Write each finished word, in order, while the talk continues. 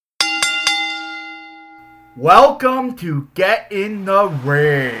Welcome to Get in the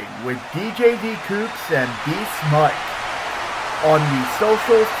Ring with DJ D Coops and B Smut on the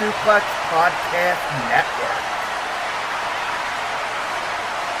Social Suplex Podcast Network.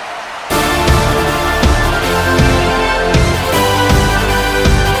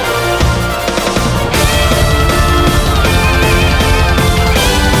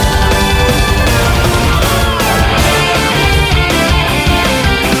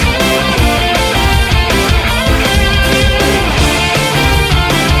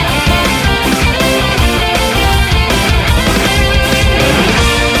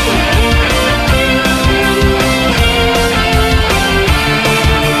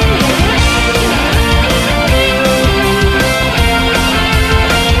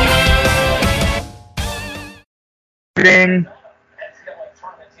 Ding. NCAA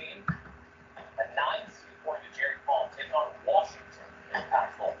tournament team, a 9-seed going to Jerry Paul, taking on Washington in the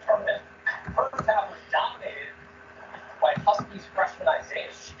Pac-12 tournament. First half was dominated by Huskies freshman Isaiah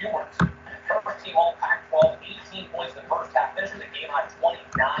Stewart. First team all Pac-12, 18 points in the first half, finishes the game high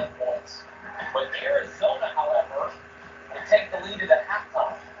 29 points. But Arizona, however, would take the lead at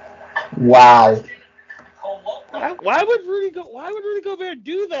halftime. Wow. Why would Rudy Gobert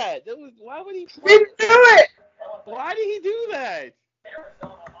do that? Why would he? He didn't do it! Why did he do that?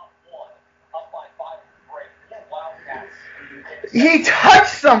 Arizona up 1, up by 5 break. Wildcats. He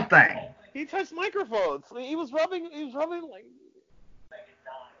touched something! He touched microphones. He was rubbing like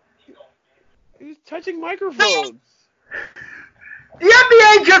he was touching microphones. The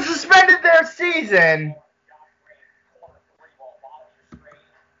NBA just suspended their season.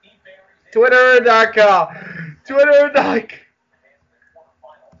 Twitter.com.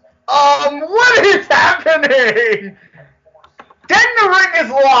 What is happening? Get in the Ring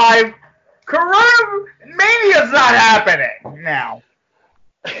is live. Corona Mania's not happening now.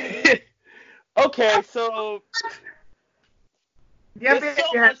 Okay, so The there's NBA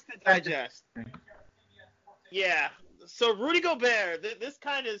so has- much to digest. Yeah. So Rudy Gobert, this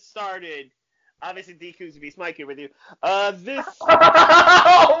kind of started. Obviously, DQ's to be Smike here with you. This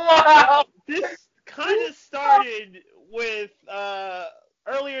Oh, wow. this kind of started with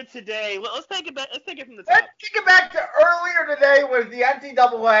earlier today. Let's take it back. Let's take it from the top. Let's take it back to earlier today with the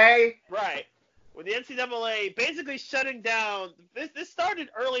NCAA. Right. With the NCAA basically shutting down. This started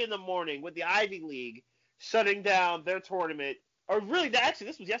early in the morning with the Ivy League shutting down their tournament. Or really, actually,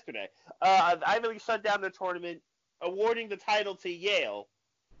 this was yesterday. The Ivy League shut down their tournament, awarding the title to Yale.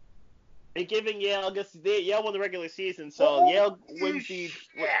 And giving Yale, I guess Yale won the regular season, so Yale wins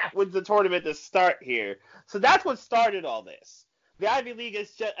the tournament to start here. So that's what started all this. The Ivy League has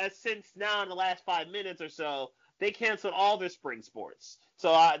since now in the last 5 minutes or so, they canceled all their spring sports.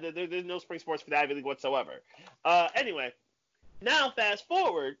 So there's no spring sports for the Ivy League whatsoever. Anyway, now fast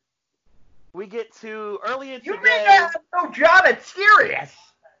forward, we get to earlier today. You mean that no job at Sirius?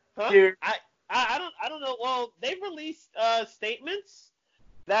 Huh? Dude. I don't know. Well, they've released statements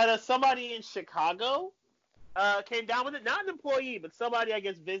that somebody in Chicago came down with it. Not an employee, but somebody, I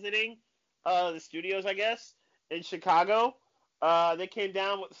guess, visiting the studios, I guess, in Chicago. Somebody came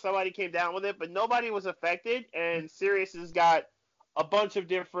down with it, but nobody was affected. And Sirius has got a bunch of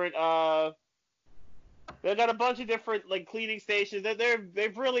different like cleaning stations.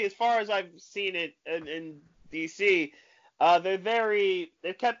 They've really, as far as I've seen it in DC,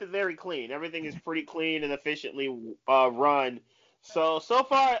 they've kept it very clean. Everything is pretty clean and efficiently run. So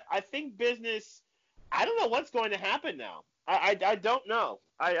far, I think business. I don't know what's going to happen now. I don't know.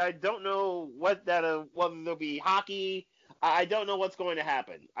 I don't know whether there'll be hockey. I don't know what's going to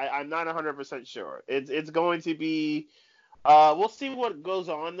happen. I'm not 100% sure. It's going to be. We'll see what goes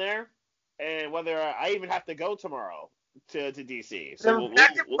on there, and whether I even have to go tomorrow to DC. So The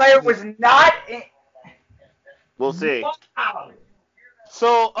second player was not in. We'll see. Wow.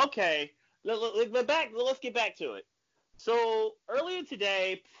 So okay, let's get back to it. So earlier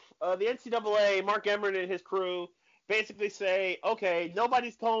today, the NCAA, Mark Emmert and his crew basically say, okay,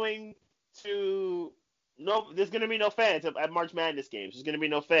 there's going to be no fans at March Madness games. There's going to be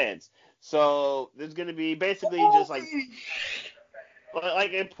no fans. So there's going to be basically just like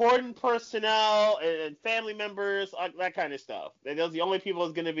important personnel and family members, that kind of stuff. Those are the only people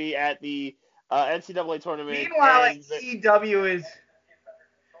that's going to be at the NCAA tournament. Meanwhile, AEW is.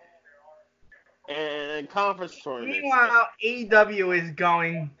 And conference tournaments. Meanwhile, AEW is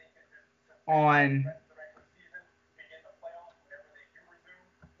going on.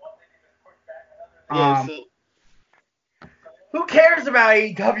 Who cares about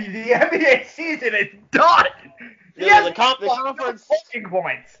AEW? The NBA season is done. The conference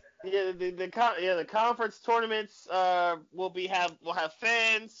points. Yeah, the conference tournaments will have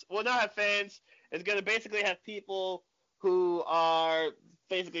fans. Will not have fans. It's gonna basically have people who are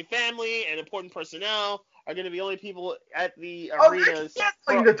basically family and important personnel are gonna be only people at the arenas. They're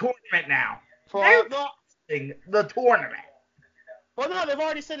canceling the tournament now. No, Canceling the tournament. well, no, they've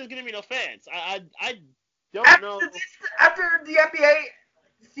already said there's gonna be no fans. I don't know. After the NBA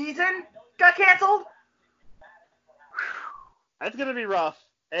season got canceled. That's gonna be rough,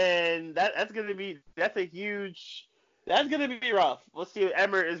 and that's gonna be rough. We'll see if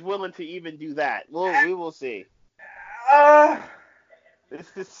Emmert is willing to even do that. We will see. This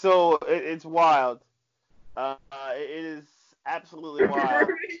is it's wild. It is absolutely wild.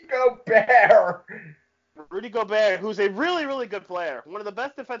 Rudy Gobert, who's a really, really good player, one of the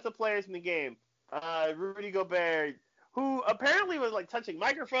best defensive players in the game. Rudy Gobert, who apparently was like touching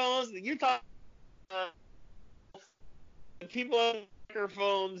microphones. The Utah people on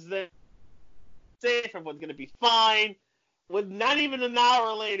microphones that say everyone's gonna be fine. With not even an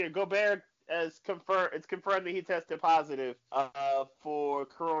hour later, Gobert it's confirmed that he tested positive for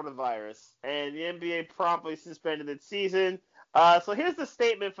coronavirus, and the NBA promptly suspended its season. So here's the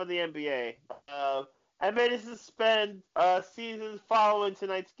statement for the NBA. NBA to suspend seasons following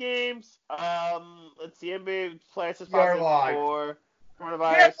tonight's games. Let's see, NBA players suspended for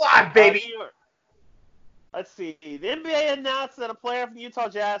coronavirus. You're live, baby. Let's see. The NBA announced that a player from the Utah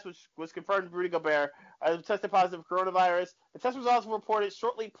Jazz, which was confirmed Rudy Gobert, tested positive for coronavirus. The test results were reported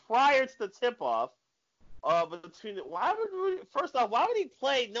shortly prior to the tip-off. Why would he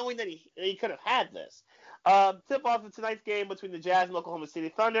play knowing that he could have had this? Tip-off of tonight's game between the Jazz and Oklahoma City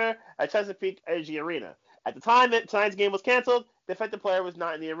Thunder at Chesapeake Energy Arena. At the time tonight's game was canceled, the affected player was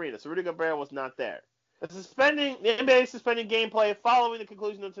not in the arena, so Rudy Gobert was not there. The NBA suspending gameplay following the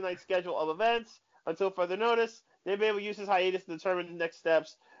conclusion of tonight's schedule of events. Until further notice, the NBA will use this hiatus to determine the next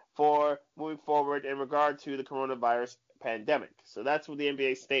steps for moving forward in regard to the coronavirus pandemic. So that's what the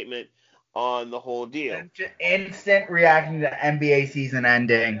NBA statement on the whole deal. Instant reaction to NBA season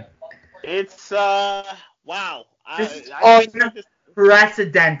ending. It's wow.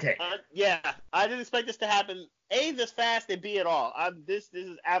 Unprecedented. I didn't expect this to happen. A, this fast, and B, at all. This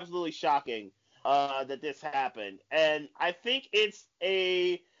is absolutely shocking that this happened, and I think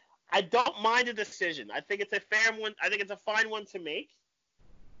I don't mind the decision. I think it's a fair one. I think it's a fine one to make.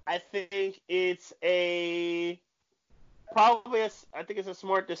 I think it's a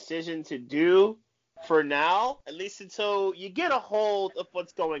smart decision to do for now, at least until you get a hold of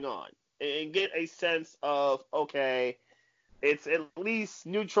what's going on and get a sense of, okay, it's at least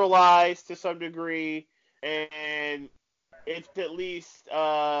neutralized to some degree, and it's at least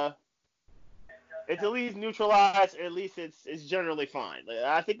neutralized, or at least it's generally fine.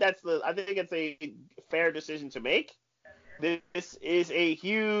 I think it's a fair decision to make. This is a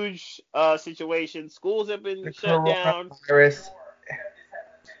huge situation. Schools have been shut down.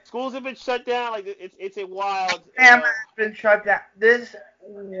 Schools have been shut down. Like it's a wild. Has been shut down. This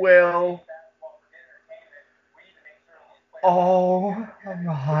will. Oh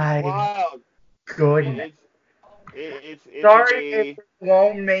my wild. goodness. It's Sorry if it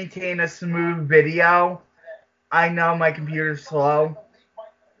won't maintain a smooth video. I know my computer's slow.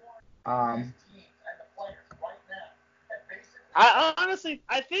 I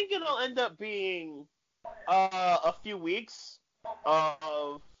think it'll end up being a few weeks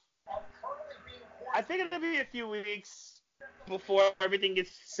of. I think it'll be a few weeks before everything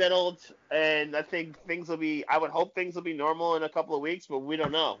gets settled, and I think I would hope things will be normal in a couple of weeks, but we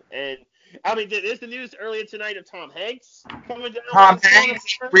don't know. And I mean, there's the news earlier tonight of Tom Hanks coming down. Tom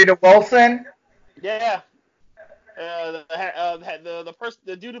Hanks, Rita Wilson. Yeah.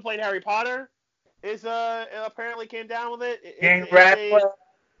 The dude who played Harry Potter is apparently came down with it. Daniel Radcliffe.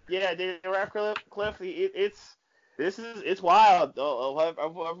 Daniel Radcliffe. It's wild.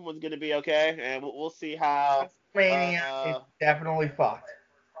 Everyone's gonna be okay, and we'll see how. WrestleMania is definitely fucked.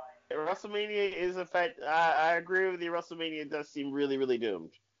 WrestleMania is in fact. I agree with you. WrestleMania does seem really, really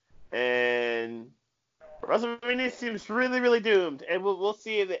doomed, and WrestleMania seems really, really doomed. And we'll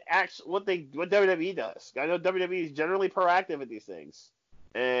see what WWE does. I know WWE is generally proactive at these things,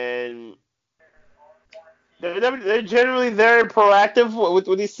 and they're generally very proactive with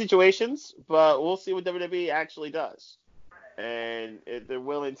these situations. But we'll see what WWE actually does, and if they're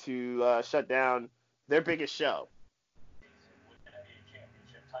willing to shut down their biggest show.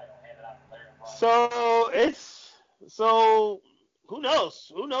 So who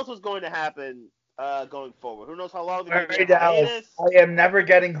knows? Who knows what's going to happen going forward? Who knows how long they're going to be hiatus? I am never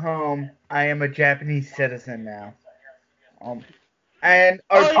getting home. I am a Japanese citizen now. And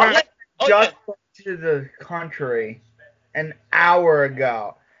just to the country an hour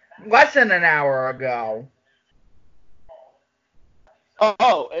ago. less than an hour ago.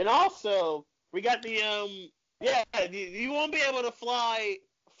 Oh, and also we got the you won't be able to fly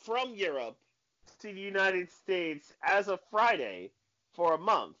from Europe to the United States as of Friday for a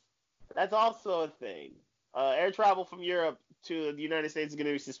month. That's also a thing. Air travel from Europe to the United States is going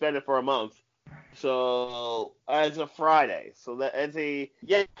to be suspended for a month. So as of Friday, so that as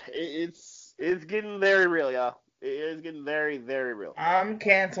it's getting very real, y'all. It is getting very, very real. I'm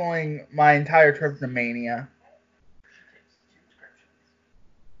canceling my entire trip to Mania.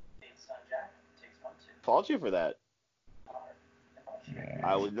 Fault you for that.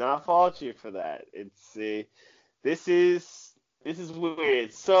 I would not fault you for that. This is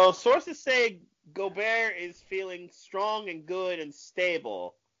weird. So sources say Gobert is feeling strong and good and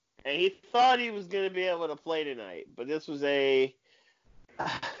stable, and he thought he was going to be able to play tonight, but this was it's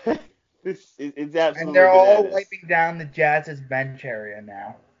absolutely And they're all bananas. wiping down the Jazz's bench area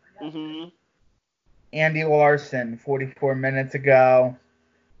now. Mm-hmm. Andy Larson, 44 minutes ago.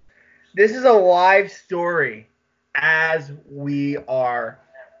 This is a live story as we are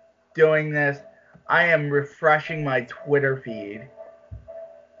doing this. I am refreshing my Twitter feed.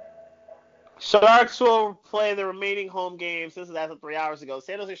 Sharks will play the remaining home games. This is as of 3 hours ago.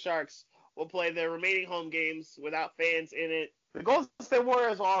 San Jose Sharks will play their remaining home games without fans in it. The Golden State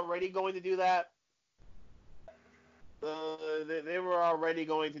Warriors are already going to do that. They were already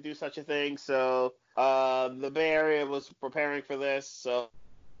going to do such a thing, so the Bay Area was preparing for this. So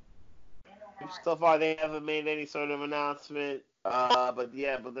far they haven't made any sort of announcement. But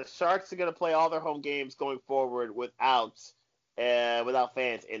the Sharks are going to play all their home games going forward without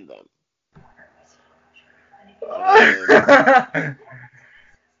fans in them.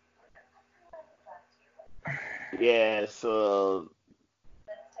 Yeah, so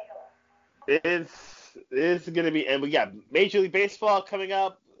it's gonna be, and we got Major League Baseball coming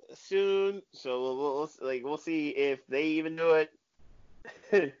up soon, so we'll see if they even do it.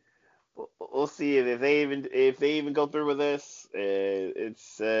 We'll see if they even go through with this.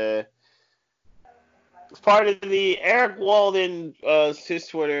 It's part of the Eric Walden his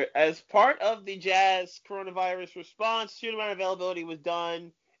Twitter, as part of the Jazz coronavirus response, student amount availability was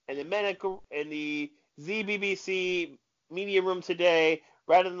done, and the ZBBC media room today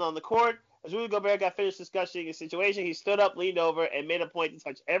rather than on the court. As Rudy Gobert got finished discussing his situation, he stood up, leaned over, and made a point to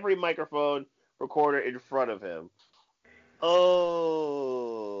touch every microphone recorder in front of him.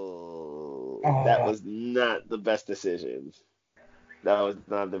 That was not the best decision. Nuggets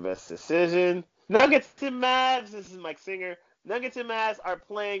and Mavs, this is Mike Singer. Nuggets and Mavs are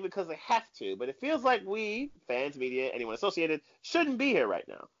playing because they have to, but it feels like we, fans, media, anyone associated, shouldn't be here right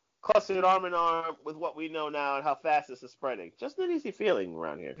now. Clustered arm in arm with what we know now and how fast this is spreading. Just an easy feeling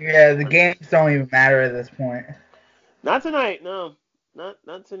around here. Yeah, the games don't even matter at this point. Not tonight, no. Not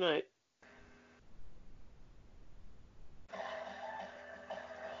tonight.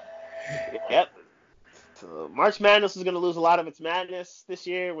 Yep. So March Madness is going to lose a lot of its madness this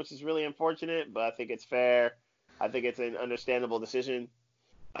year, which is really unfortunate, but I think it's fair. I think it's an understandable decision.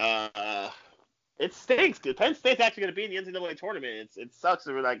 It stinks because Penn State's actually going to be in the NCAA tournament. It sucks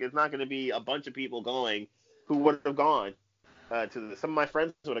that it's not going to be a bunch of people going who would have gone some of my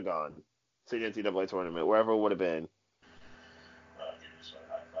friends would have gone to the NCAA tournament, wherever it would have been.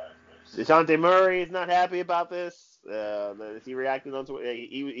 DeJounte Murray is not happy about this. He reacted on Twitter.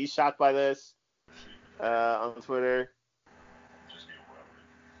 He's shocked by this on Twitter.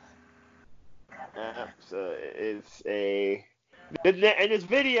 So it's and this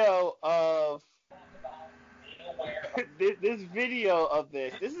video of this video of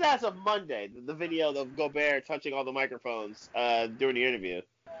this is as of Monday. The video of Gobert touching all the microphones during the interview.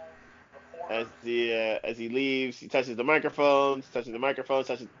 As he leaves, he touches the microphones, touches the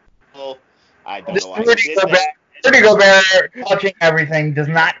people. I don't know why he did that. Rudy Gobert touching everything does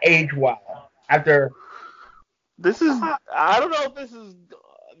not age well. After I don't know if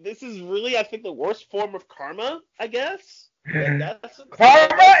this is really, I think, the worst form of karma, I guess. Karma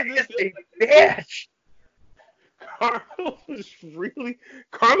is a bitch. Karma was really,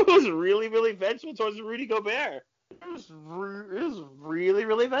 really vengeful towards Rudy Gobert. It was really,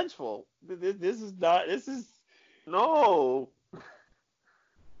 really vengeful. No.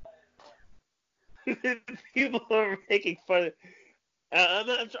 People are making fun.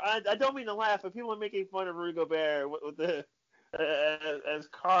 I don't mean to laugh, but people are making fun of Rudy Gobert as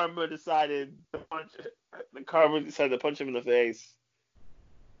Karma decided to punch him in the face.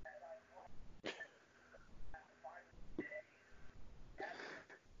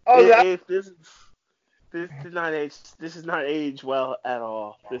 This did not age. This is not age well at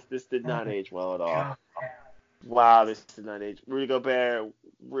all. This did not age well at all. Wow, this did not age. Rudy Gobert,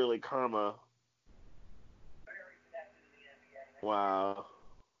 really karma. Wow.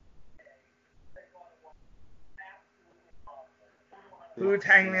 Who's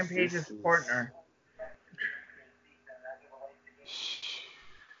Hangman Page's partner?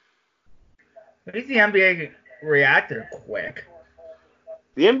 At least the NBA reacted quick.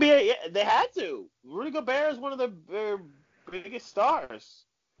 The NBA, yeah, they had to. Rudy Gobert is one of their biggest stars.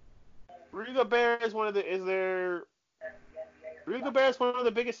 Rudy Gobert is one of the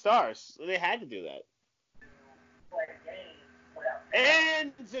biggest stars. So they had to do that.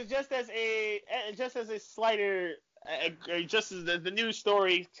 And just as a slighter, just as the news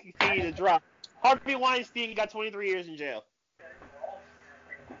story continued to drop, Harvey Weinstein got 23 years in jail.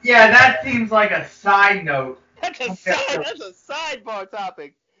 Yeah, that seems like a side note. That's a sidebar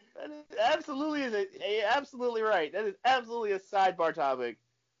topic. That is absolutely absolutely right. That is absolutely a sidebar topic.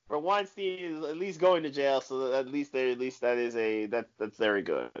 Where Weinstein is at least going to jail, so that's very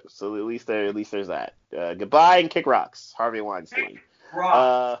good. So at least there's that. Goodbye and kick rocks, Harvey Weinstein.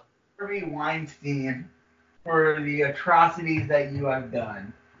 Harvey Weinstein, for the atrocities that you have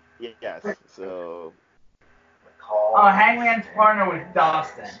done. Yes. So. Hangman's partner was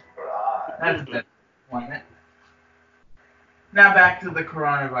Dustin. That's a good disappointment. Now back to the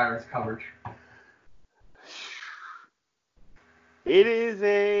coronavirus coverage. It is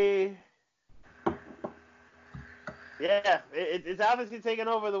it's obviously taken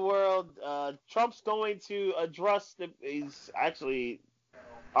over the world. Trump's going to address he's actually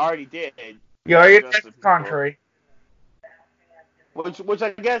already did. You already addressed the country. Which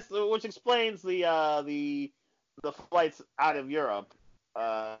I guess explains the flights out of Europe.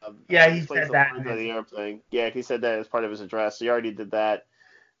 Yeah, he said that. The Europe thing. Yeah, he said that as part of his address. He already did that.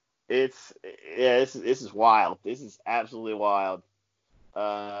 This is wild. This is absolutely wild.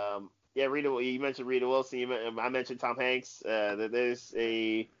 Rita. You mentioned Rita Wilson. I mentioned Tom Hanks. There's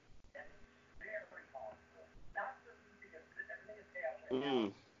a.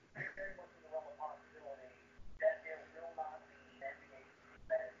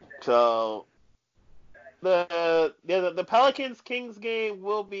 So the Pelicans Kings game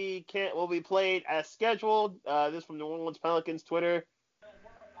will be played as scheduled. This from New Orleans Pelicans Twitter.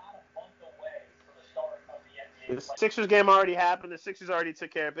 The Sixers game already happened. The Sixers already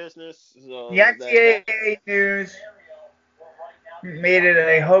took care of business. So the NCAA news made it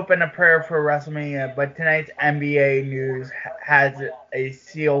a hope and a prayer for WrestleMania, but tonight's NBA news has a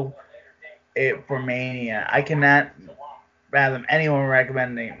seal it for Mania. I cannot fathom anyone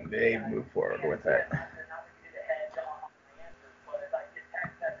recommending they move forward with it.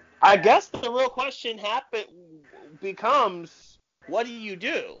 I guess the real question becomes, what do you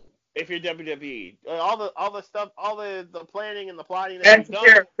do if you're WWE? All the stuff, all the planning and the plotting that you've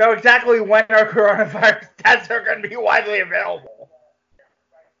done. So exactly when are coronavirus tests are going to be widely available?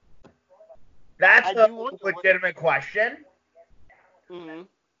 That's a legitimate question. Mm-hmm.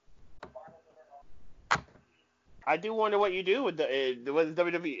 I do wonder what you do with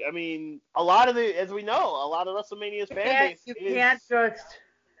WWE. I mean, a lot of WrestleMania's fan base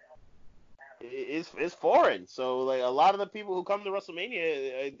is foreign. So like a lot of the people who come to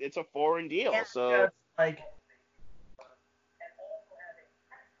WrestleMania, it's a foreign deal. So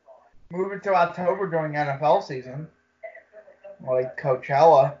moving to October during NFL season, like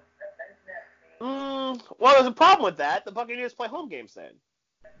Coachella. Well, there's a problem with that. The Buccaneers play home games then.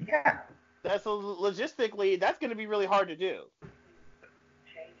 Yeah. Logistically, that's going to be really hard to do.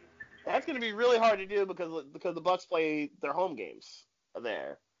 That's going to be really hard to do because the Bucs play their home games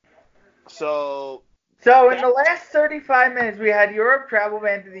there. So in the last 35 minutes, we had Europe travel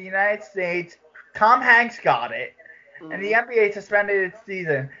ban to the United States. Tom Hanks got it, and the NBA suspended its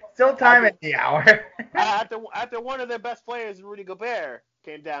season. Still time at the hour. after one of their best players, Rudy Gobert,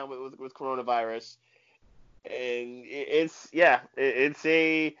 came down with coronavirus, and as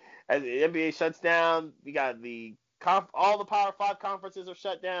the NBA shuts down, we got all the Power 5 conferences are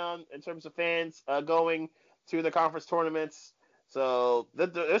shut down in terms of fans going to the conference tournaments. So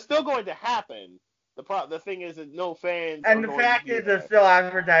they're still going to happen. The thing is that no fans. And the fact is, they're still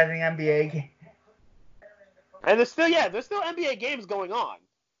advertising NBA games. And there's still NBA games going on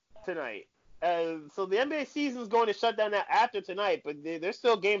tonight. So the NBA season is going to shut down after tonight, but there's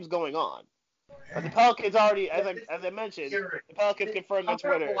still games going on. But the Pelicans already, as I mentioned, the Pelicans confirmed on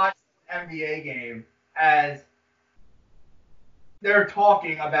Twitter. I'm watch the NBA game as they're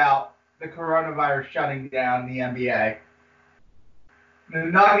talking about the coronavirus shutting down the NBA. The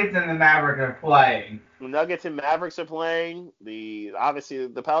Nuggets and the Mavericks are playing. The Nuggets and Mavericks are playing. Obviously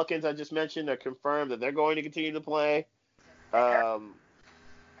the Pelicans I just mentioned are confirmed that they're going to continue to play.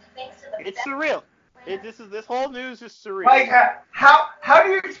 It's surreal. This whole news is surreal. Like, how do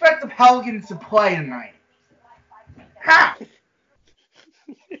you expect the Pelicans to play tonight? How?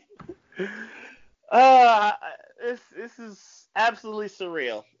 This is absolutely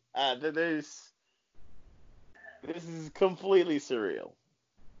surreal. This is completely surreal.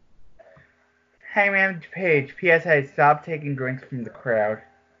 Hey man, Paige, PSA, stop taking drinks from the crowd.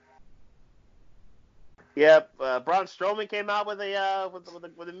 Yep, Braun Strowman came out with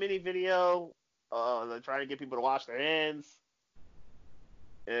a mini video. They're trying to get people to wash their hands.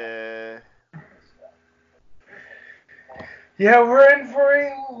 Yeah, we're in for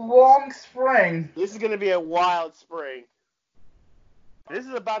a long spring. This is going to be a wild spring. This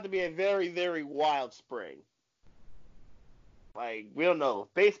is about to be a very, very wild spring. Like, we don't know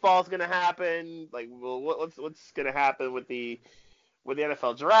if baseball's going to happen. Like, what's going to happen with the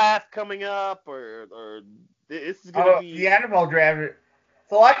NFL draft coming up, or this is going to be the NFL draft.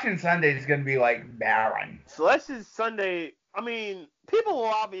 Selection Sunday is going to be like barren. Selection Sunday. I mean, people will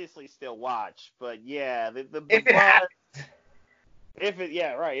obviously still watch, but yeah, if it happens. If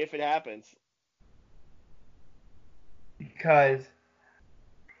it happens. Because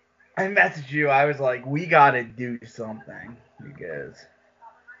I messaged you, I was like, we gotta do something. Because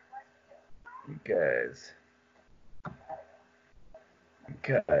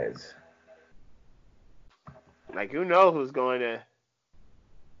like, who knows who's going to.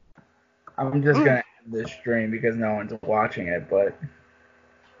 I'm just gonna end this stream because no one's watching it, but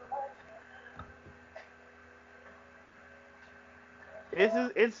it's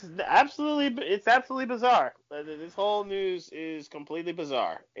absolutely bizarre. This whole news is completely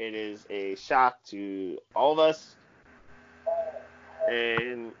bizarre. It is a shock to all of us,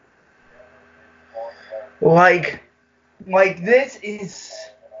 and like this is,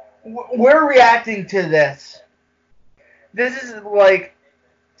 we're reacting to this. This is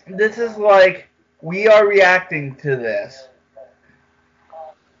like we are reacting to this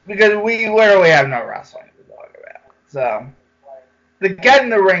because we literally have no wrestling to talk about. So the Get in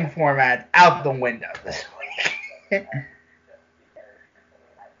the Ring format's out the window this week.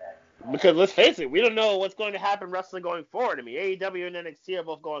 Because let's face it, we don't know what's going to happen wrestling going forward. I mean, AEW and NXT are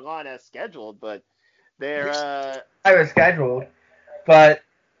both going on as scheduled, but they're I was scheduled, but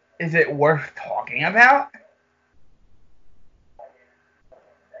is it worth talking about?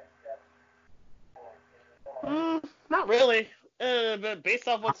 Not really. But based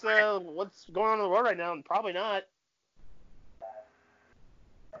off what's going on in the world right now, probably not.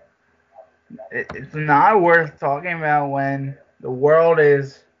 It's not worth talking about when the world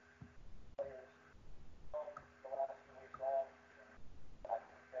is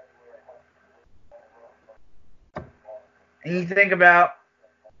and you think about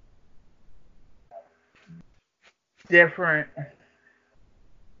different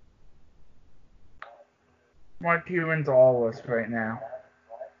Mark Cuban's all of us right now.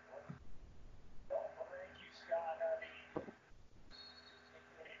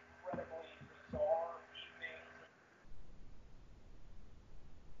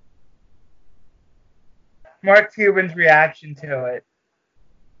 Mark Cuban's reaction to it.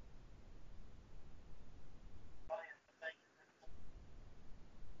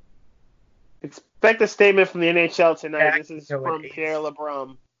 Expect a statement from the NHL tonight. This is from Pierre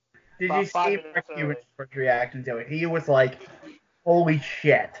LeBrun. Did you see Mark Cuban's first reaction to it? He was like, holy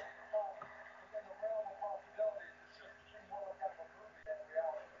shit.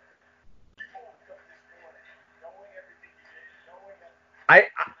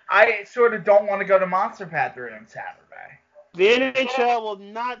 I sort of don't want to go to Monster Factory on Saturday. The NHL will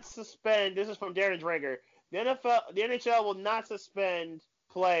not suspend. This is from Darren Dreger. The NHL will not suspend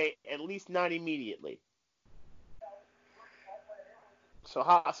play, at least not immediately. So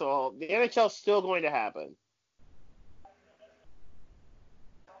the NHL is still going to happen.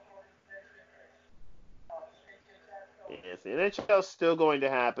 Yes, the NHL is still going to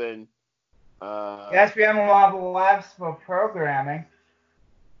happen. ESPN will have a live for programming.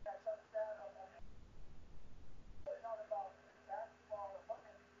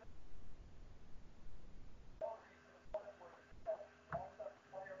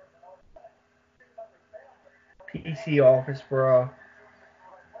 PC Office, bro.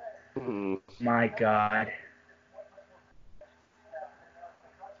 My God.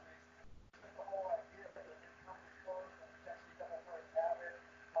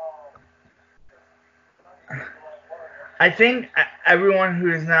 I think everyone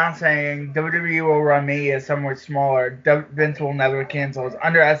who is now saying WWE will run me is somewhat smaller, Vince will never cancel, is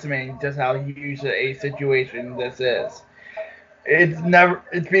underestimating just how huge a situation this is.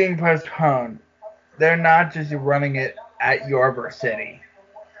 It's being postponed. They're not just running it at Yorba City.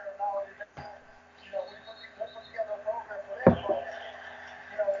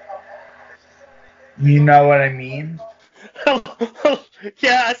 You know what I mean?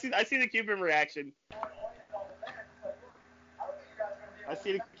 Yeah, I see the Cuban reaction. I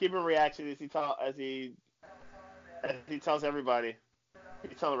see the Cuban reaction as he tells everybody.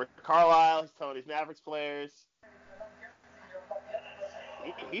 He's telling Rick Carlisle. He's telling these Mavericks players.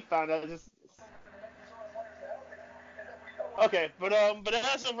 He found out just. Okay, but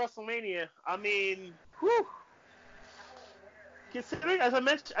as of WrestleMania, I mean, whew, considering as I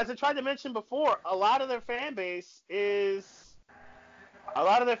tried to mention before, a lot of their fan base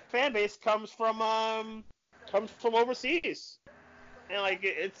comes from overseas, and like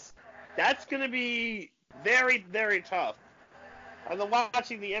that's gonna be very, very tough. And then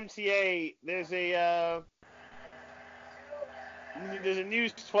watching the MTA, there's a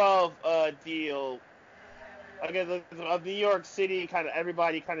News 12 deal. Again, of New York City, kind of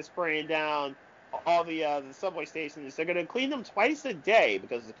everybody kind of spraying down all the subway stations. They're gonna clean them twice a day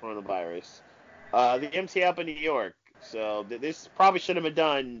because of the coronavirus. The MTA up in New York, so this probably should have been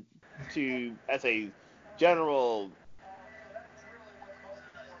done as a general.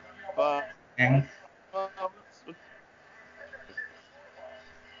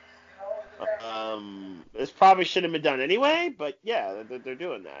 This probably shouldn't have been done anyway, but yeah, they're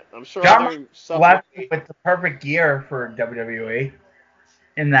doing that. I'm sure John left with the perfect gear for WWE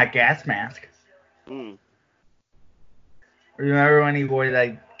in that gas mask. Remember when he wore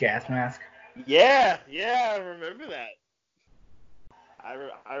that gas mask? Yeah, I remember that.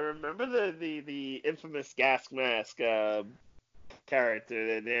 I remember the infamous gas mask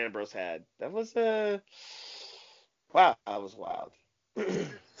character that Ambrose had. That was wow, that was wild.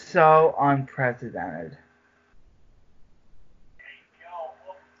 So unprecedented.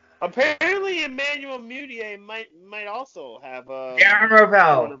 Apparently, Emmanuel Mudiay might also have Darren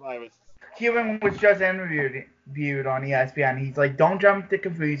Rovell. coronavirus. Cuban was just interviewed on ESPN. He's like, don't jump to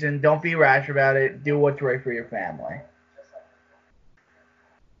confusion. Don't be rash about it. Do what's right for your family.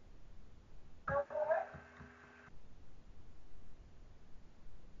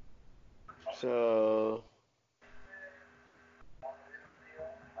 So.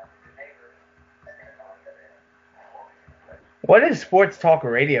 What is Sports Talk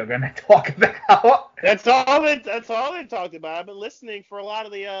Radio going to talk about? That's all they talked about. I've been listening for a lot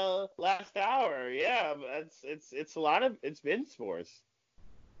of the last hour. Yeah, it's been sports.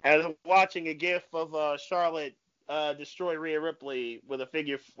 And I'm watching a GIF of Charlotte destroy Rhea Ripley with a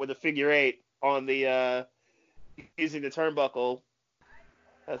figure eight on the using the turnbuckle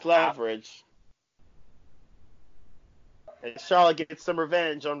as leverage. And Charlotte gets some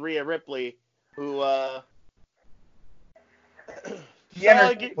revenge on Rhea Ripley, who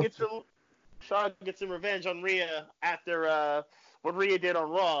Charlotte gets some revenge on Rhea after what Rhea did on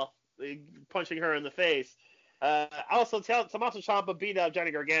Raw, punching her in the face. Also, Tommaso Ciampa beat up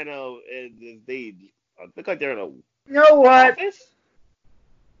Johnny Gargano, and they look like they're in a. You know what? Office?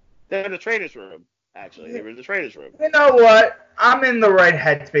 They're in the trainer's room. Actually, they were in the trainer's room. You know what? I'm in the right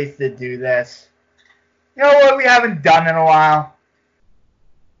headspace to do this. You know what we haven't done in a while?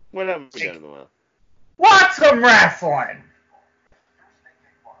 What haven't we done in a while? Watch some wrestling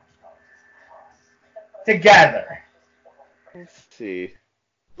together. Let's see.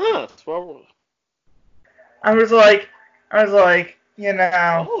 Huh? I was like, you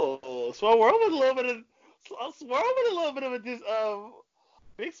know. Oh, Swole World with a little bit of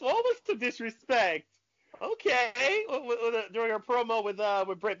Big Swole with some disrespect. Okay, during her promo with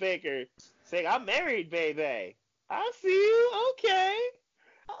Britt Baker, saying, "I'm married, baby. I see you. Okay,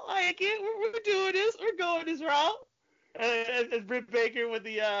 I like it. We're doing this. We're going this route." And Britt Baker with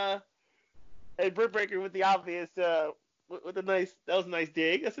the obvious with a nice. That was a nice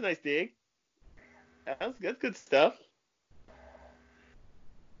dig. That's a nice dig. That's good stuff.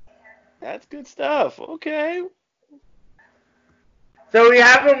 That's good stuff. Okay. So we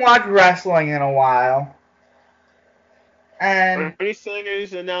haven't watched wrestling in a while. And Bernie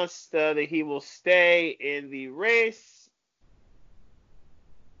Sanders announced that he will stay in the race.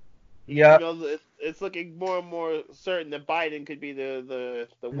 Yeah. You know, it's looking more and more certain that Biden could be the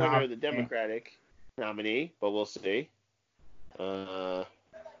winner of the Democratic nominee, but we'll see.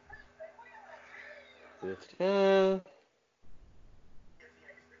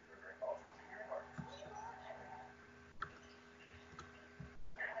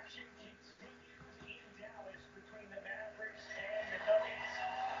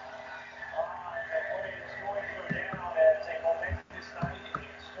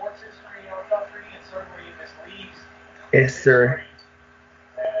 Yes, sir.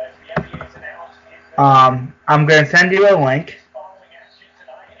 I'm gonna send you a link.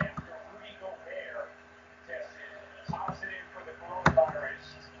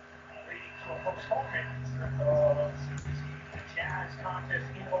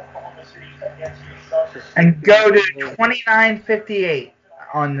 And go to 29:58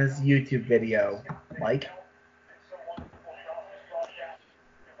 on this YouTube video, Mike.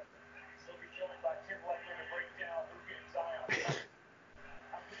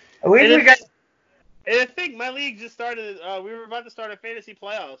 At least we got. And I think my league just started. We were about to start a fantasy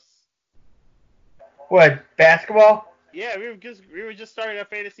playoffs. What, basketball? Yeah, we were just starting our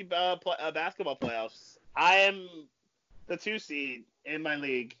fantasy basketball playoffs. I am the 2 seed in my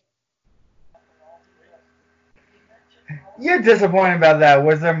league. You're disappointed about that.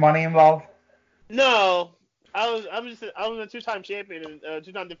 Was there money involved? No, I was a 2-time champion and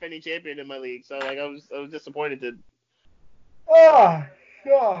 2-time defending champion in my league. So like I was disappointed to Oh,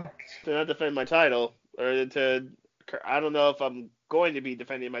 shucks. to not defend my title, or to, I don't know if I'm going to be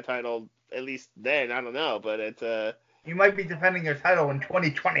defending my title, at least then, I don't know, but it's You might be defending your title in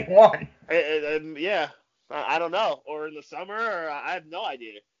 2021. yeah, I don't know, or in the summer, or I have no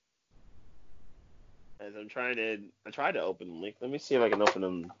idea. As I tried to open the link. Let me see if I can open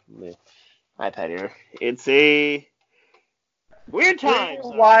them on the iPad here. It's a weird times.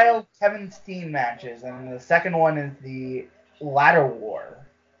 Wild Kevin Steen matches, and the second one is the Ladder War.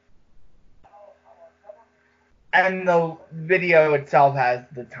 And the video itself has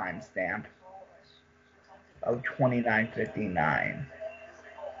the timestamp of 29:59.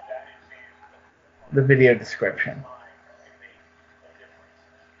 The video description.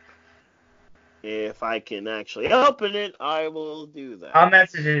 If I can actually open it, I will do that. I'll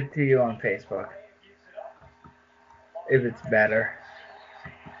message it to you on Facebook. If it's better.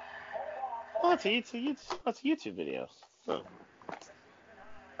 Oh, it's a YouTube video. Oh.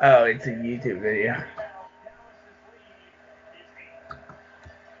 Oh, it's a YouTube video.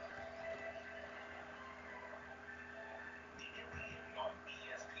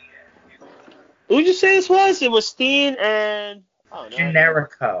 Who'd you say this was? It was Steen and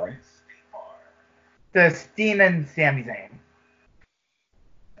Generico. The Steen and Sami Zayn.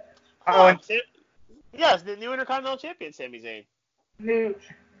 Oh, and yes, the new Intercontinental Champion, Sami Zayn.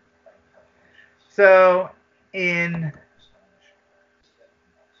 So yep,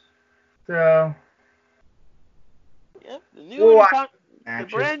 the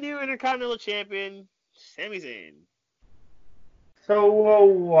brand new Intercontinental Champion, Sami Zayn. So we'll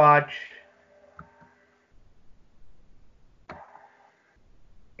watch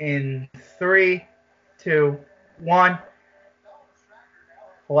in 3, 2, 1.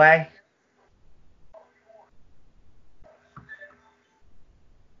 Play.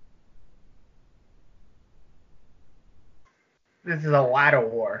 This is a ladder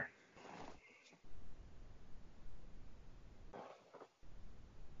war.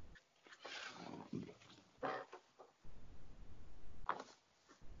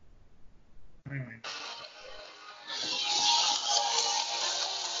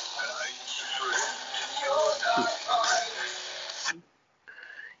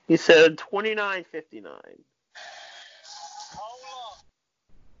 He said 29:59.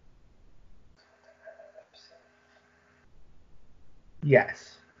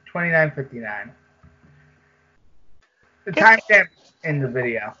 Yes, 29:59. The timestamp in the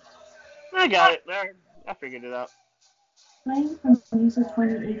video. I got it. I figured it out. Playing from user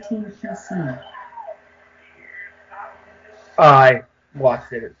 2018 PC. I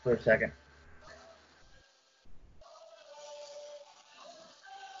lost it for a second.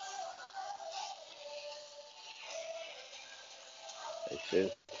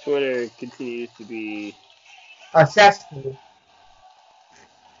 Actually, Twitter continues to be a cesspool.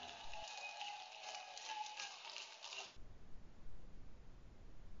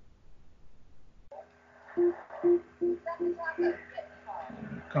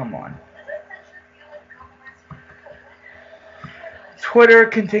 Come on. Twitter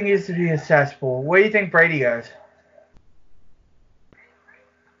continues to be a cesspool. Where do you think Brady goes?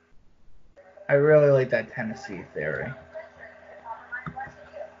 I really like that Tennessee theory.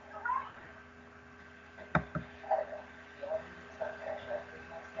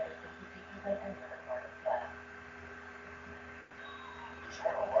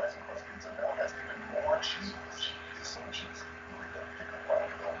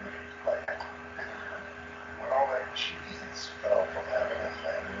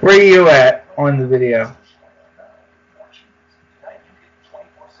 Where are you at on the video?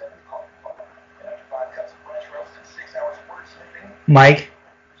 Mike?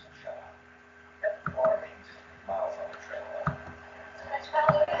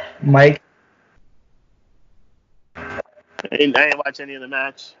 Mike? I didn't watch any of the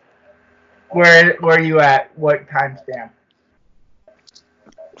match. Where are you at? What timestamp?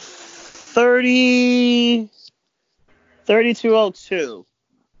 32:02.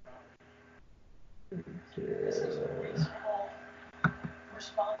 This is reasonable,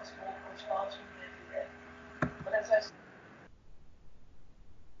 responsible behavior. But as I said,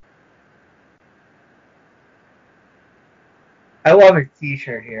 I love his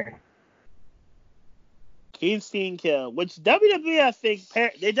T-shirt here. Keen Kill, which WWE, I think,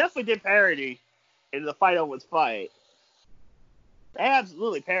 they definitely did parody in the Fight Owens fight. They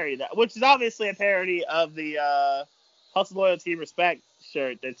absolutely parodied that, which is obviously a parody of the Hustle, Loyalty, Respect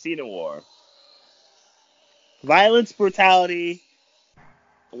shirt that Cena wore. Violence, brutality.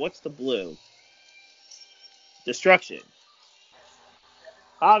 What's the blue? Destruction.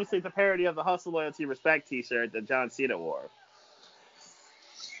 Obviously, it's a parody of the Hustle, Loyalty, Respect t-shirt that John Cena wore.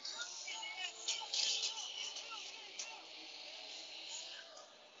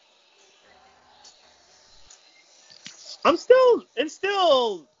 It's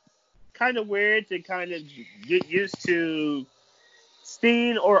still kind of weird to kind of get used to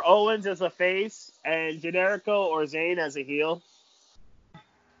Steen or Owens as a face and Generico or Zayn as a heel.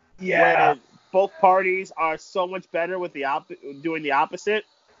 Yeah. When both parties are so much better with doing the opposite.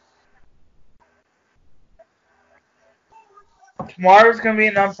 Tomorrow's gonna be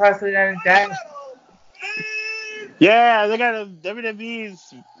an unprecedented day. Yeah, they got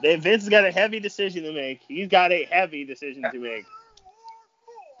Vince has got a heavy decision to make. He's got a heavy decision to make.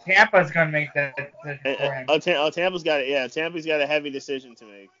 Tampa's gonna make that decision for him. Tampa's got it. Yeah, Tampa's got a heavy decision to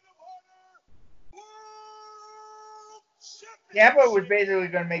make. Tampa was basically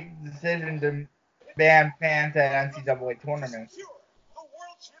gonna make the decision to ban fans at NCAA tournaments. the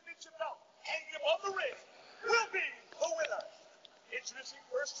World Championship belt hanging above the ring will be the winner. Introducing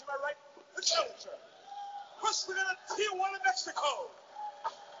first to my right, the challenger. Wrestling out of Tijuana, Mexico.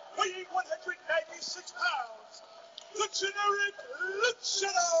 Weighing 196 pounds, the generic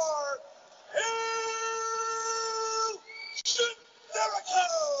luchador, El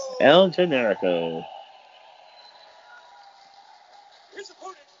Generico. El Generico. His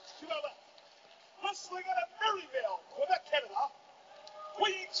opponent to my left, wrestling out of Maryville, Quebec, Canada.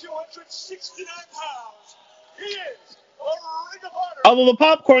 Weighing 269 pounds, he is a Ring of Honor. Although the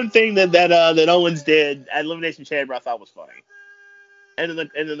popcorn thing that Owens did at Elimination Chamber I thought was funny. And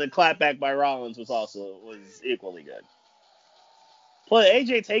then the clapback by Rollins was equally good. Plus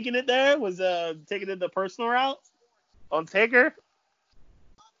AJ taking it there was taking it the personal route on Taker.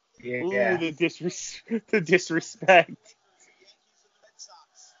 Yeah. Ooh, the disrespect.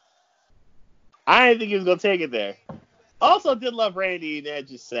 I didn't think he was gonna take it there. Also did love Randy and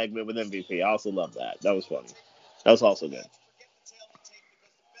Edge's segment with MVP. I also love that. That was funny. That was also good.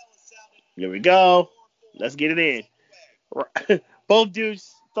 Here we go. Let's get it in. Both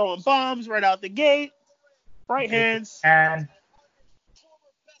dudes throwing bombs right out the gate. Right hands. And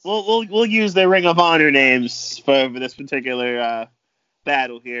We'll use their Ring of Honor names for this particular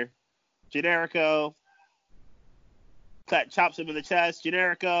battle here. Generico chops him in the chest.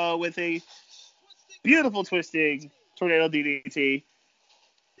 Generico with a beautiful twisting tornado DDT.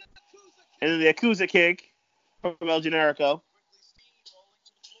 And then the Yakuza kick from El Generico.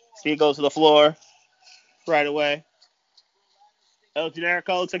 Steve goes to the floor right away. El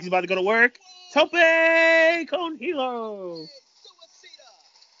Generico looks like he's about to go to work. Tope con Hilo.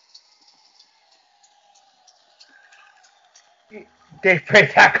 Dave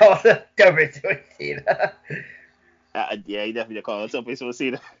Prazak calls it Tope Suicida. Yeah, he definitely called it Tope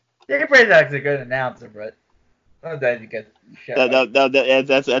Suicida. Dave Prazak's a good announcer, but sometimes he gets shut up.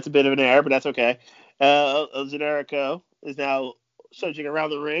 That's a bit of an error, but that's okay. El Generico is now searching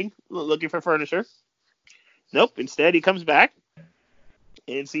around the ring, looking for furniture. Nope. Instead, he comes back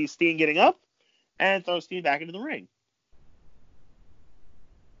and sees Steen getting up and throws Steen back into the ring.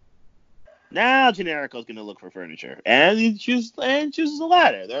 Now Generico's going to look for furniture, and he chooses a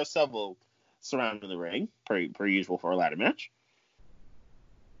ladder. There are several surrounding the ring, per usual for a ladder match,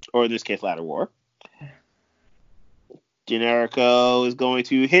 or in this case, ladder war. Generico is going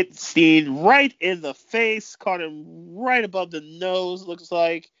to hit Steen right in the face, caught him right above the nose, looks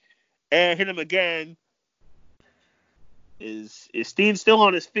like, and hit him again. Is Steen still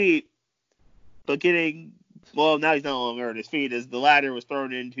on his feet, but now he's no longer on his feet as the ladder was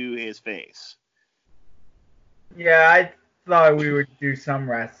thrown into his face. Yeah, I thought we would do some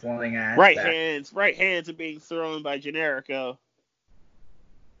wrestling aspect. Right hands are being thrown by Generico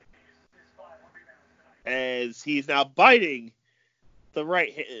as he's now biting the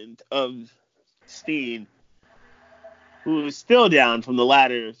right hand of Steen, who is still down from all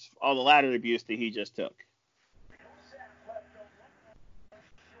the ladder abuse that he just took.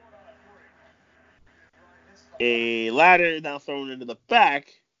 A ladder now thrown into the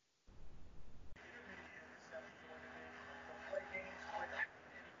back.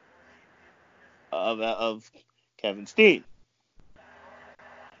 of Kevin Steen.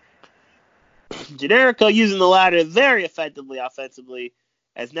 Generico using the ladder very effectively offensively,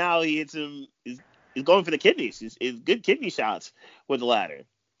 as now he hits him. He's going for the kidneys. He's good kidney shots with the ladder.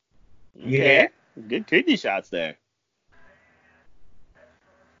 Okay. Yeah. Good kidney shots there.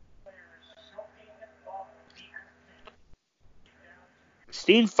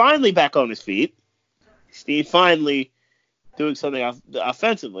 Steen finally back on his feet. Steen finally doing something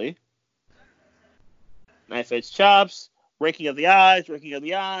offensively. Knife edge chops, raking of the eyes.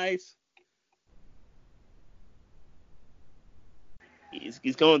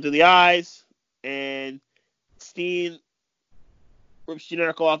 He's going through the eyes, and Steen rips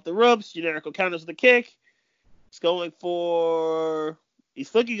Generico off the ropes. Generico counters with a kick. He's looks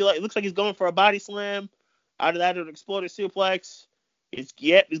like he's going for a body slam. Out of that, an exploder suplex. He's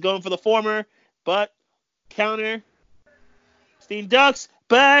going for the former, but counter. Steen ducks,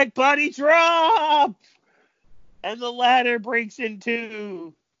 back body drop, and the ladder breaks in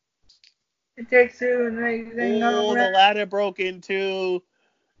two. It takes two, and the ladder broke in two.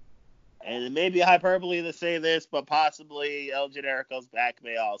 And it may be hyperbole to say this, but possibly El Generico's back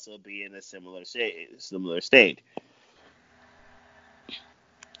may also be in a similar state.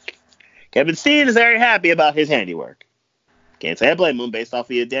 Kevin Steen is very happy about his handiwork. Can't say I blame him based off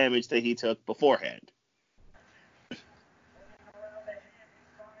the damage that he took beforehand.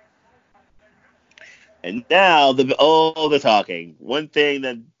 And now the talking. One thing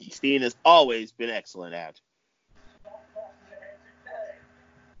that Steen has always been excellent at.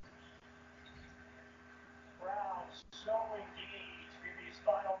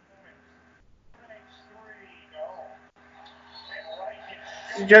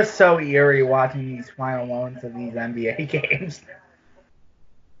 It's just so eerie watching these final moments of these NBA games.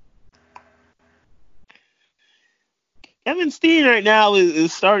 Kevin Steen right now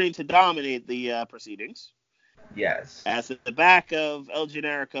is starting to dominate the proceedings. Yes. As the back of El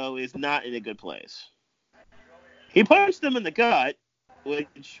Generico is not in a good place. He punched him in the gut,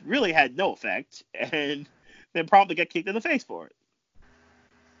 which really had no effect, and then promptly got kicked in the face for it.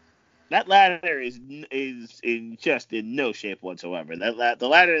 That ladder is in no shape whatsoever. The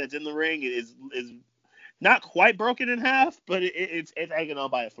ladder that's in the ring is not quite broken in half, but it's hanging on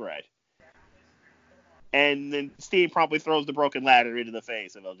by a thread. And then Steen promptly throws the broken ladder into the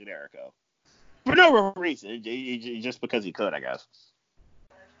face of El Generico. For no real reason, just because he could, I guess.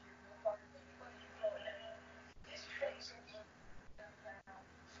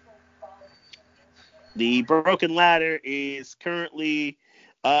 The broken ladder is currently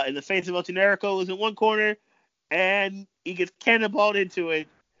in the face of El Generico, is in one corner, and he gets cannonballed into it.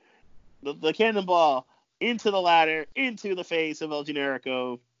 The cannonball into the ladder, into the face of El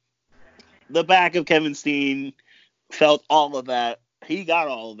Generico. The back of Kevin Steen felt all of that. He got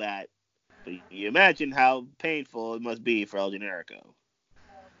all of that. But you imagine how painful it must be for El Generico.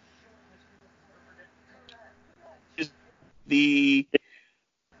 The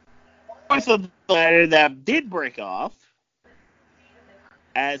parts of the ladder that did break off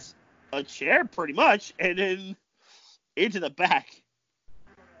as a chair, pretty much, and then into the back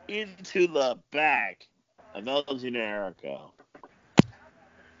of El Generico.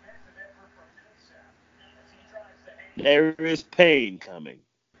 There is pain coming.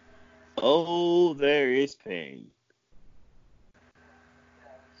 Oh, there is pain.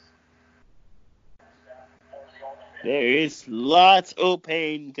 There is lots of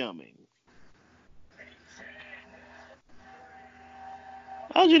pain coming.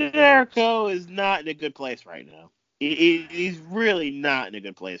 El Generico is not in a good place right now. He's really not in a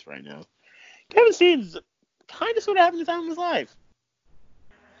good place right now. Kevin Steen's kind of sort of having the time of his life.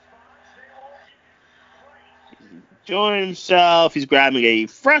 Enjoying himself. He's grabbing a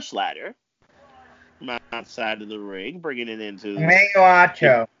fresh ladder from outside of the ring, bringing it into... Emmanuel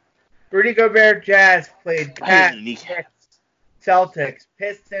Acho. Rudy Gobert Jazz played Cavs, Celtics,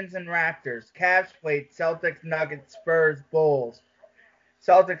 Pistons, and Raptors. Cavs played Celtics, Nuggets, Spurs, Bulls.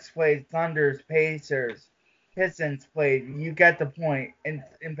 Celtics played Thunders, Pacers. Pistons played... You get the point. It's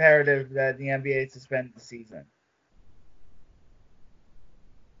imperative that the NBA suspend the season.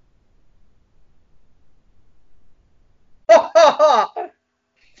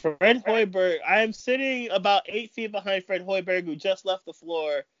 Fred Hoiberg. I am sitting about 8 feet behind Fred Hoiberg, who just left the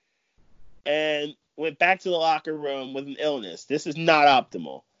floor and went back to the locker room with an illness. This is not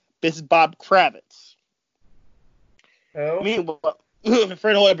optimal. This is Bob Kravitz. Who? Meanwhile,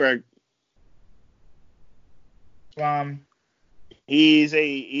 Fred Hoiberg. He's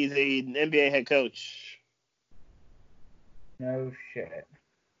an NBA head coach. No shit.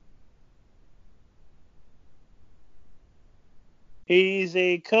 He's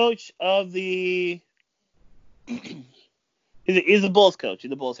a coach of the. He's the Bulls coach. He's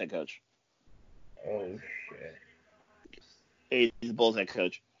the Bulls head coach. Oh shit. He's the Bulls head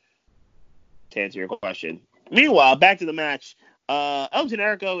coach. To answer your question. Meanwhile, back to the match. El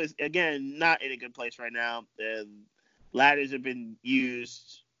Generico is again not in a good place right now. The ladders have been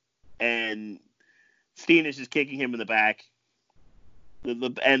used, and Steen is just kicking him in the back.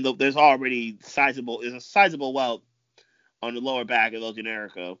 There's already a sizable welt on the lower back of El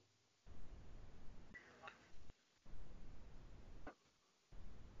Generico.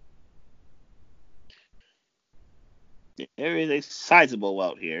 There is a sizable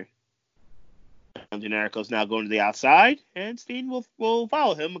welt here. El Generico's now going to the outside, and Steen will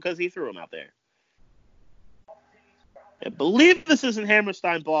follow him because he threw him out there. I believe this is in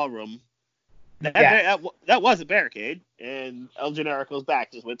Hammerstein Ballroom. That was a barricade, and El Generico's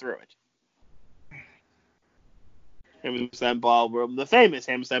back just went through it. Hammerstein Ballroom, the famous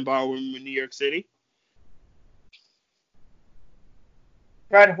Hammerstein Ballroom in New York City.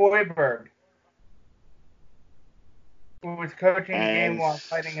 Fred Hoiberg, who was coaching the game while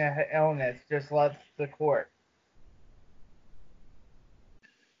fighting an illness, just left the court.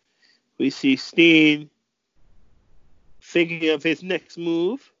 We see Steen thinking of his next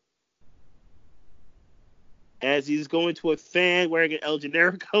move as he's going to a fan wearing an El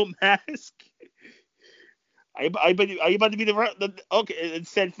Generico mask. Are you about to be the okay? And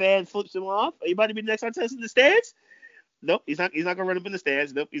said fan flips him off. Are you about to be the next Artest in the stands? Nope, he's not gonna run up in the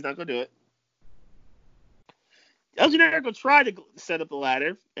stands. Nope, he's not gonna do it. El Generico tried to set up the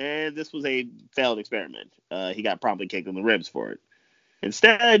ladder, and this was a failed experiment. He got promptly kicked in the ribs for it.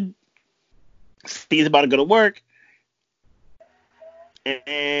 Instead, Steve's about to go to work,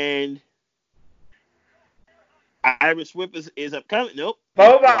 and Irish Whip is upcoming. Nope.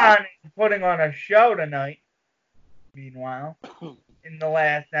 Boban is putting on a show tonight. Meanwhile, in the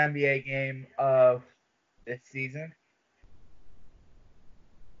last NBA game of this season,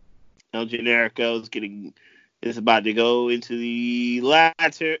 El Generico is about to go into the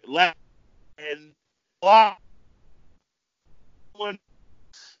ladder and block.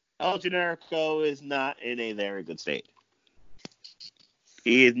 El Generico is not in a very good state.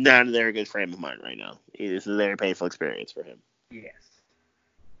 He is not in a very good frame of mind right now. It is a very painful experience for him. Yes.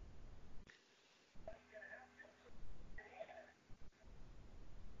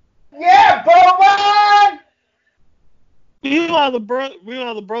 Yeah, Boban! Meanwhile, the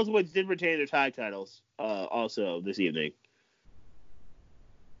Broswoods did retain their tag titles also this evening.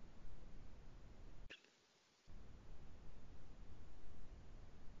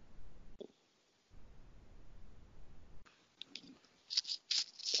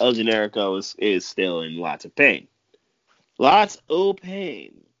 El Generico is still in lots of pain. Lots of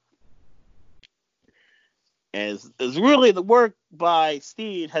pain. As really the work by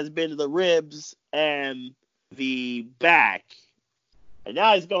Steen has been the ribs and the back. And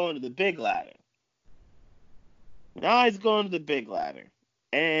now he's going to the big ladder.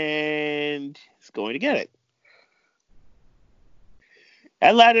 And he's going to get it.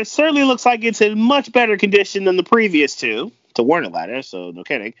 That ladder certainly looks like it's in much better condition than the previous two. It's a Warner ladder, so no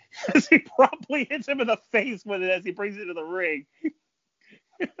kidding. As he probably hits him in the face with it as he brings it to the ring.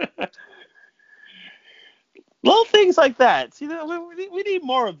 Little things like that. See, we need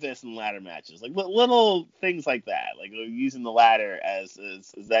more of this in ladder matches. Like little things like that. Like using the ladder as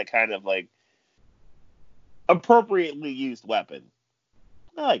that kind of like appropriately used weapon.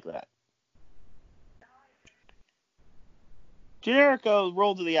 I like that. Generico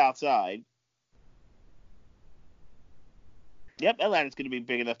rolled to the outside. Yep, that ladder's going to be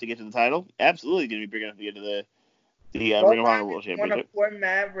big enough to get to the title. Absolutely going to be big enough to get to the Ring of Honor World Championship. One of 4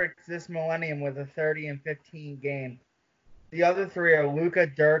 Mavericks this millennium with a 30-15 game. The other 3 are Luka,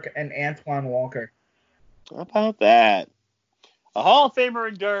 Dirk, and Antoine Walker. How about that? A Hall of Famer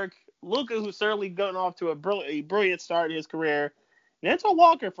in Dirk. Luka, who's certainly gotten off to a brilliant start in his career. And Antoine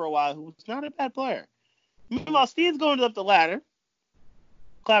Walker for a while, who's not a bad player. Meanwhile, Steve's going up the ladder.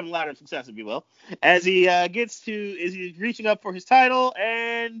 Climbing ladder of success, if you will. As he he's reaching up for his title,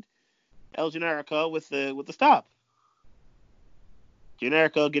 and El Generico with the stop.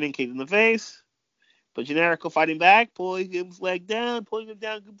 Generico getting kicked in the face, but Generico fighting back, pulling his leg down, pulling him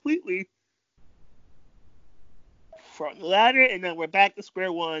down completely. From the ladder, and then we're back to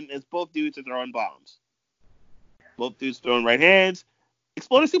square one as both dudes are throwing bombs. Both dudes throwing right hands.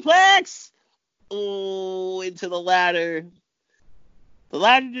 Exploding suplex! Oh, into the ladder. The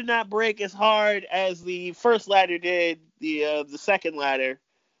ladder did not break as hard as the first ladder did, the second ladder,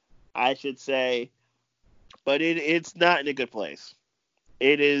 I should say. But it's not in a good place.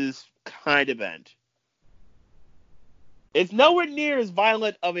 It is kind of bent. It's nowhere near as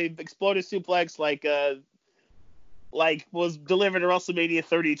violent of a exploder suplex like was delivered at WrestleMania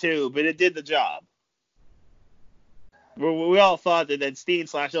 32, but it did the job. We all thought that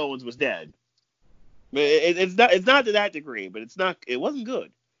Steen/Owens was dead. But it's not to that degree, but it wasn't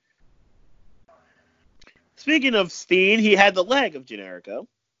good. Speaking of Steen, he had the leg of Generico.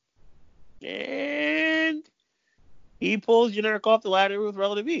 And he pulls Generico off the ladder with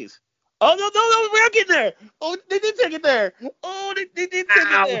relative ease. Oh, no, we're not getting there. Oh, they did take it there. Oh, they did take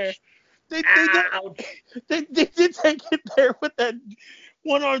it there. They did take it there with that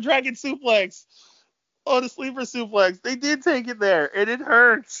one-arm dragon suplex. Oh, the sleeper suplex. They did take it there, and it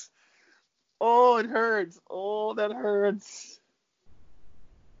hurts. Oh, it hurts. Oh, that hurts.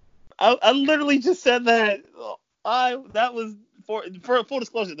 I literally just said that. That was for full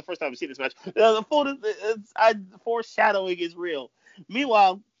disclosure. The first time I've seen this match. Foreshadowing is real.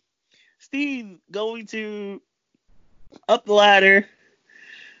 Meanwhile, Steen going to up the ladder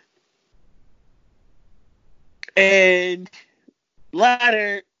and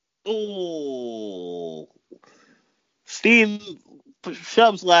ladder. Oh, Steen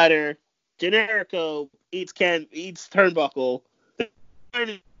shoves ladder. Generico eats turnbuckle.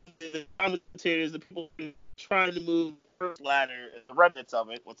 The commentators, the people trying to move the first ladder, the remnants of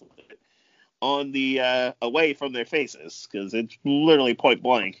it, on the away from their faces, because it's literally point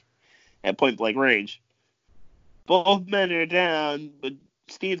blank range. Both men are down, but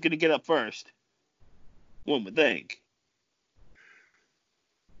Steve's gonna get up first. One would think.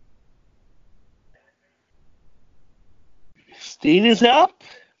 Steen is up.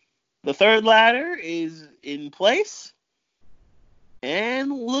 The third ladder is in place.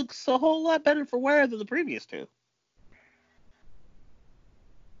 And looks a whole lot better for wear than the previous two.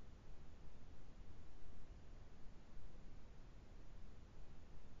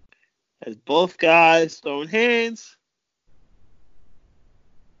 As both guys throwing hands.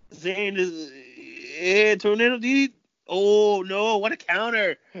 Zayn is tornado DDT. Oh no, what a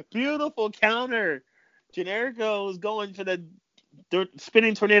counter. Beautiful counter. Generico is going for the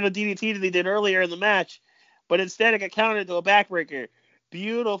spinning tornado DDT that they did earlier in the match. But instead, it got countered to a backbreaker.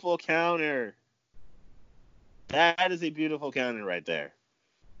 Beautiful counter. That is a beautiful counter right there.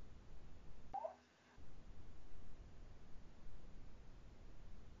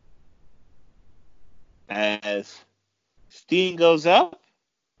 As Steen goes up,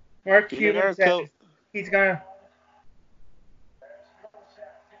 Mark Cuban says he's gonna.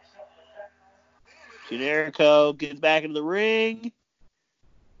 Generico gets back into the ring.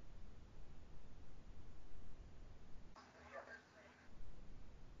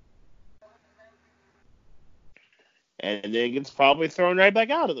 And then gets probably thrown right back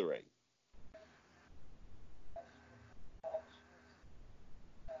out of the ring.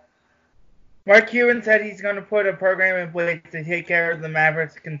 Mark Cuban said he's going to put a program in place to take care of the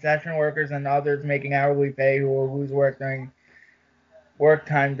Mavericks concession workers and others making hourly pay who will lose work time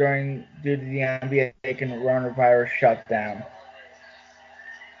due to the NBA coronavirus shutdown.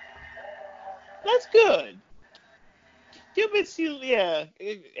 That's good. Cuban seems,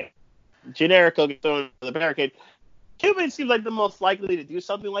 Generico gets thrown into the barricade. Cuban seems like the most likely to do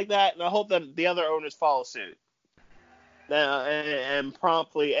something like that, and I hope that the other owners follow suit. And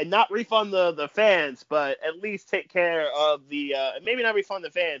promptly, and not refund the fans, but at least take care of the, maybe not refund the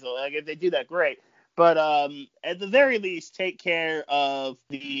fans, like if they do that, great. But at the very least, take care of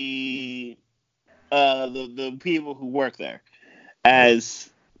the people who work there. As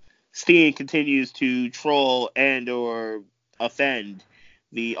Steen continues to troll and or offend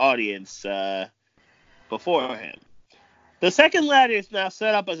the audience before him. The second ladder is now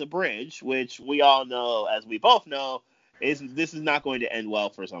set up as a bridge, which we all know, as we both know, this is not going to end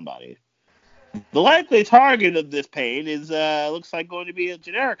well for somebody. The likely target of this pain is looks like going to be a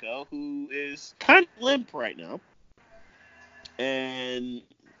Generico, who is kind of limp right now. And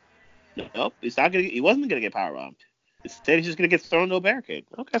nope, he wasn't gonna get powerbombed. Instead, he's just gonna get thrown to a barricade.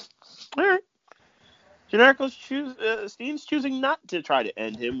 Okay, all right. Steen's choosing not to try to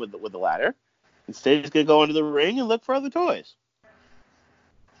end him with the ladder. Instead, he's going to go into the ring and look for other toys.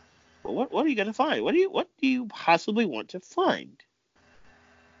 Well, what are you going to find? What do you possibly want to find?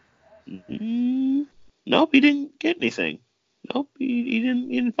 Nope, he didn't get anything. Nope, he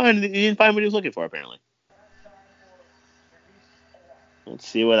didn't find anything. He didn't find what he was looking for, apparently. Let's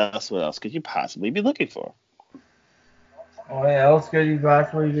see what else could you possibly be looking for? What else could you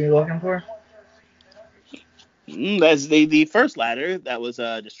possibly be looking for? That's the first ladder that was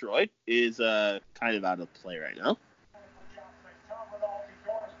destroyed is kind of out of play right now.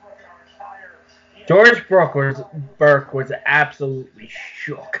 George Burke was absolutely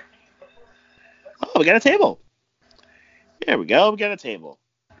shook. Oh, we got a table. There we go. We got a table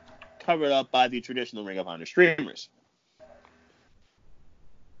covered up by the traditional Ring of Honor streamers.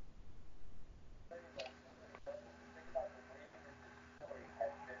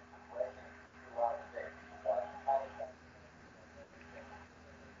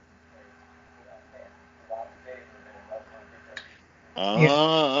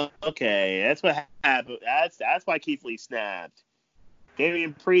 Okay. That's what happened. That's why Keith Lee snapped.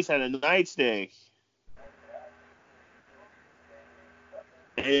 Damian Priest had a nightstick.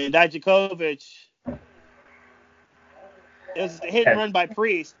 And Dijakovic, it was a hit and run by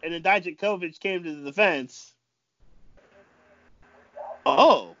Priest, and then Dijakovic came to the defense.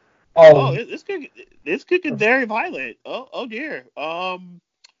 This could get very violent. Oh dear.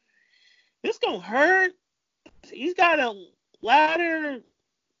 This gonna hurt. He's got a ladder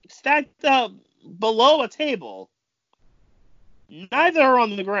stacked up below a table. Neither are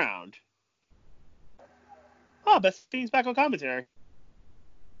on the ground. Oh, Beth Fiend's back on commentary.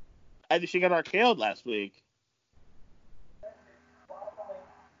 I think she got RKO'd last week.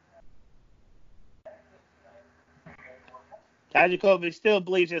 Dijakovic still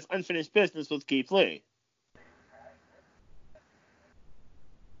believes he has unfinished business with Keith Lee.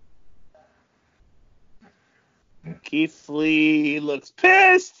 Keith Lee looks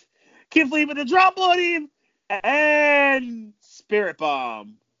pissed. Keith Lee with a drop on him. And Spirit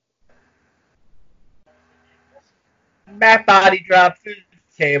Bomb. Back body drop through the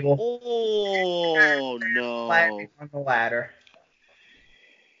table. Oh, no. Landing on the ladder.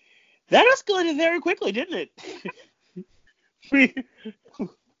 That escalated very quickly, didn't it?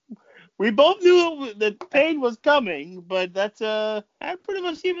 We both knew that pain was coming, but that pretty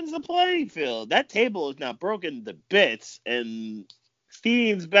much evens the playing field. That table is now broken to bits, and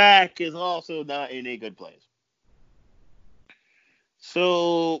Steen's back is also not in a good place.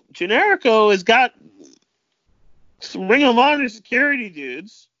 So Generico has got some Ring of Honor security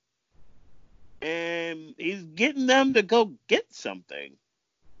dudes, and he's getting them to go get something.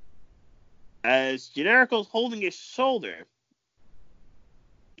 As Generico's holding his shoulder,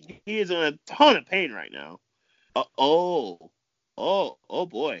 he is in a ton of pain right now. Oh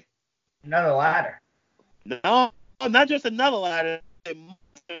boy. Another ladder. No, not just another ladder. A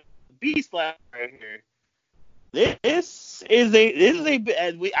beast ladder right here. We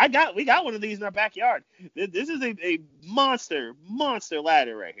got one of these in our backyard. This is a monster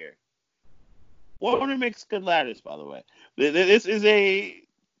ladder right here. Warner makes good ladders, by the way. This is a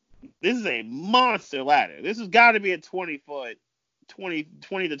monster ladder. This has got to be a 20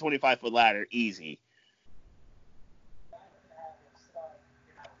 to 25 foot ladder, easy.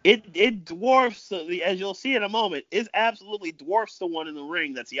 It dwarfs, as you'll see in a moment, it absolutely dwarfs the one in the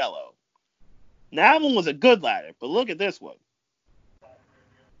ring that's yellow. Now, that one was a good ladder, but look at this one.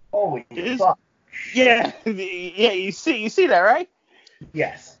 Holy fuck. Yeah, you see that, right?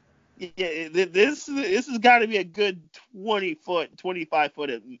 Yes. Yeah, this has got to be a good 20 foot, 25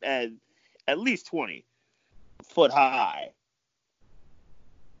 foot, at least 20 foot high.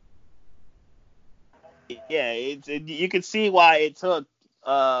 Yeah, you can see why it took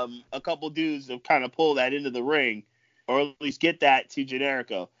a couple dudes to kind of pull that into the ring, or at least get that to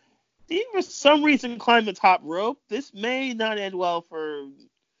Generico. He, for some reason, climbed the top rope. This may not end well for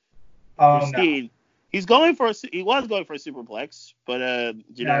Steen. No. He was going for a superplex, but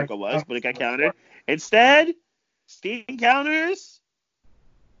Generico was, but it got countered. Instead, Steen counters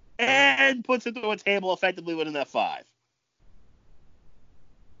and puts it through a table effectively with an F5.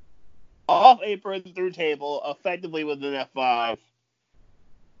 Off apron through table, effectively with an F5.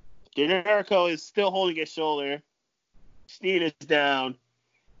 Generico is still holding his shoulder. Steen is down.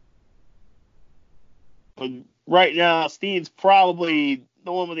 But right now, Steen's probably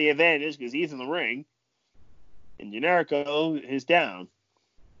the one with the advantage because he's in the ring. And Generico is down.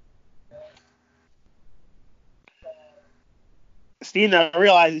 Steen now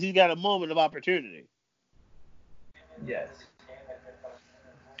realizes he's got a moment of opportunity. Yes.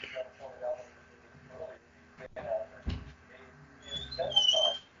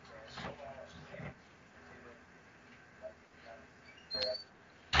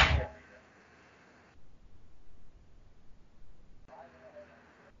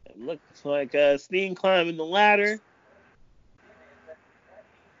 It looks like Steen climbing the ladder.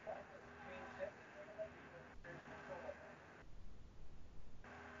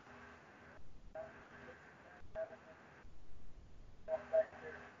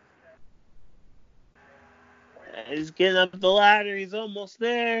 He's getting up the ladder. He's almost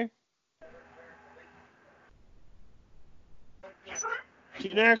there.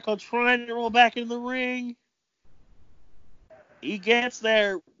 Generico trying to roll back in the ring. He gets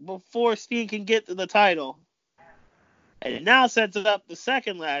there before Steen can get to the title. And it now sets up the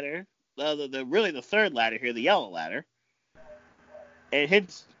second ladder, really the third ladder here, the yellow ladder. And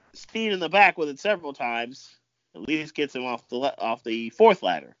hits Steen in the back with it several times. At least gets him off the fourth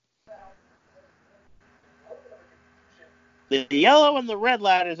ladder. The yellow and the red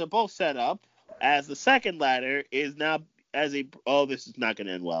ladders are both set up, as the second ladder is now this is not going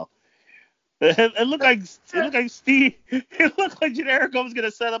to end well. It looked like Steve. It looked like Generico was going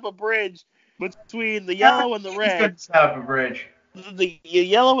to set up a bridge between the yellow and the red. He's going to set up a bridge. The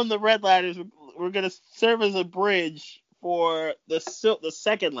yellow and the red ladders were going to serve as a bridge for the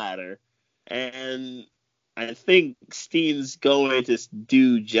second ladder, and I think Steen's going to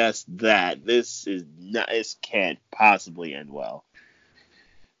do just that. This can't possibly end well.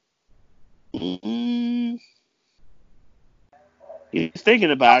 Mm-hmm. He's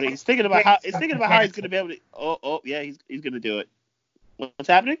thinking about it. He's thinking about how he's going to be able to. Oh, yeah, he's going to do it. What's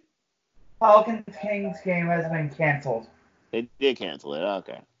happening? Falcons Kings game has been canceled. They did cancel it.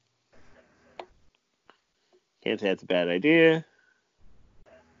 Okay. Can't say that's a bad idea.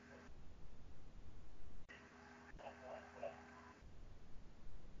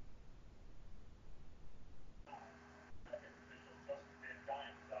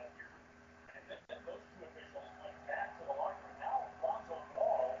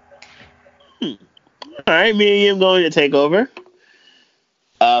 All right, me and him going to take over.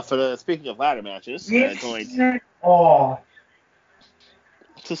 Speaking of ladder matches,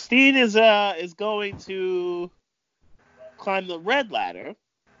 So Steen is going to climb the red ladder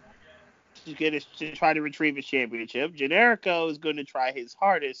to try to retrieve his championship. Generico is going to try his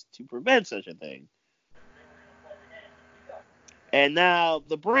hardest to prevent such a thing. And now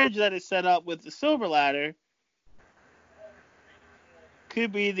the bridge that is set up with the silver ladder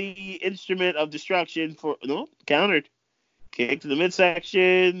could be the instrument of destruction countered. Kick to the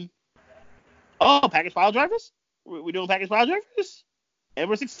midsection. Oh, package pile drivers? We're doing package pile drivers? And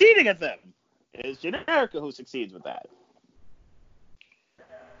we're succeeding at them. It's Generico who succeeds with that.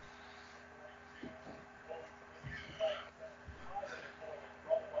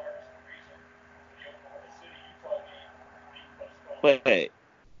 Wait.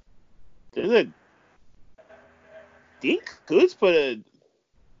 Dean Koontz put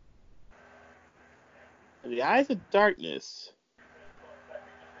the Eyes of Darkness.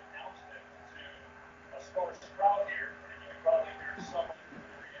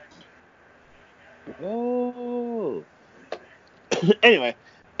 Oh. Anyway,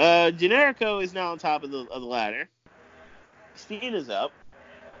 Generico is now on top of the ladder. Steen is up.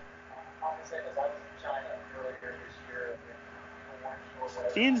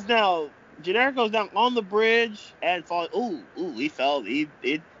 Generico's now on the bridge and falling. Ooh, he fell. He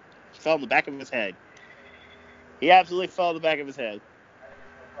fell in the back of his head. He absolutely fell in the back of his head.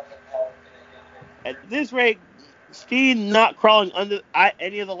 At this rate, Steen not crawling under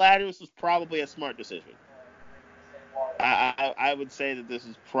any of the ladders was probably a smart decision. I would say that this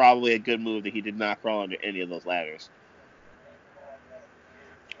is probably a good move that he did not crawl under any of those ladders.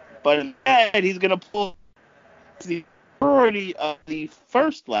 But instead, he's going to pull the majority of the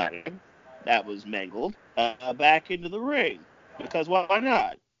first ladder that was mangled back into the ring. Because why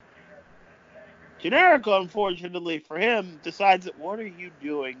not? Generico, unfortunately for him, decides that, what are you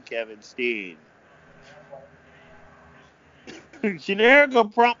doing, Kevin Steen?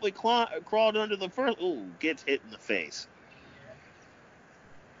 Generico promptly crawled under the first. Ooh, gets hit in the face.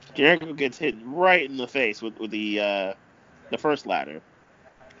 Generico gets hit right in the face with the first ladder.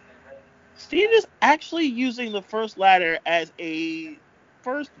 Steen is actually using the first ladder as a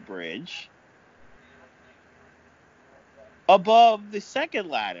first bridge above the second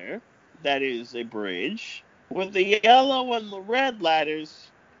ladder. That is a bridge with the yellow and the red ladders.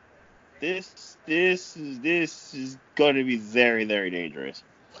 This is going to be very, very dangerous.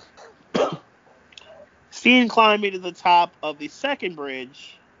 Steen climbing to the top of the second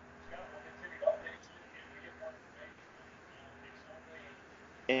bridge.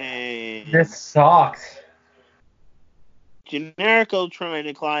 And this sucks. Generico trying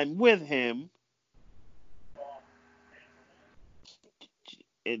to climb with him.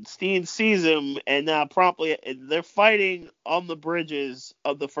 And Steen sees him, and now promptly they're fighting on the bridges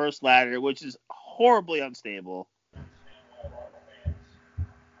of the first ladder, which is horribly unstable.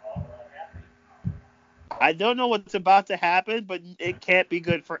 I don't know what's about to happen, but it can't be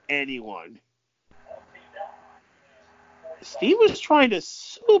good for anyone. Steve was trying to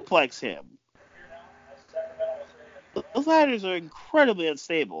suplex him. Those ladders are incredibly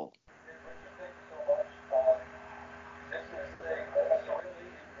unstable.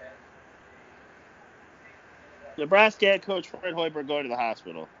 Nebraska head coach Fred Hoiberg going to the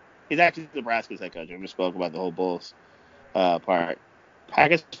hospital. He's actually Nebraska's head coach. I just spoke about the whole Bulls. part.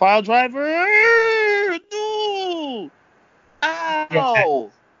 Package pile driver. No.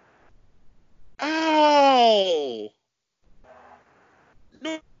 Ow. Ow.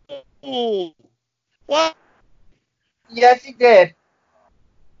 No. What? Yes, he did.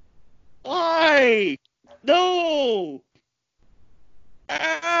 Why? No.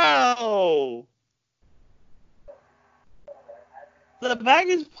 Ow. The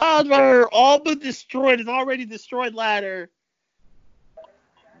package pile driver all but destroyed an already destroyed ladder.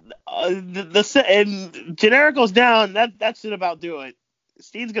 And Generic goes down. That should about do it.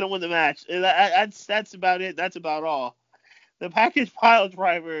 Steen's gonna win the match. That's about it. That's about all. The package pile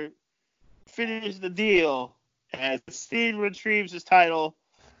driver finished the deal as Steen retrieves his title,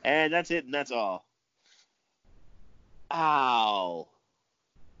 and that's it. And that's all. Ow!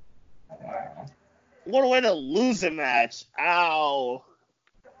 Wow. What a way to lose a match. Ow!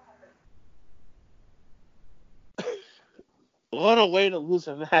 What a way to lose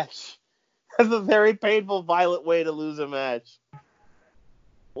a match. That's a very painful, violent way to lose a match.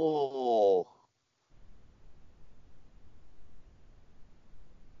 Oh.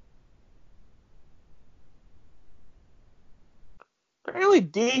 Apparently,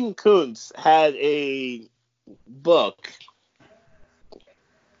 Dean Koontz had a book,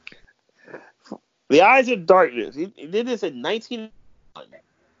 The Eyes of Darkness. He did this in 1991.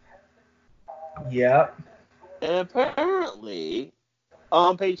 Yep. And apparently,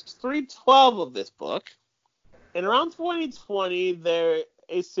 on page 312 of this book, in around 2020,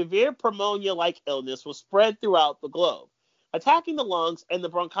 a severe pneumonia-like illness was spread throughout the globe, attacking the lungs and the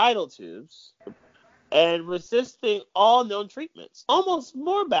bronchial tubes, and resisting all known treatments. Almost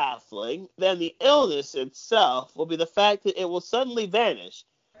more baffling than the illness itself will be the fact that it will suddenly vanish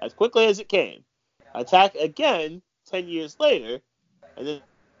as quickly as it came, attack again 10 years later, and then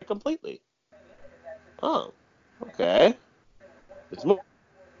completely. Oh, okay. There's more.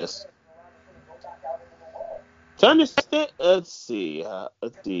 Yes. To understand, let's see.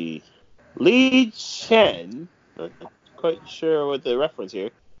 Li Chen, not quite sure what the reference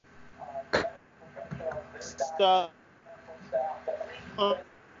here. But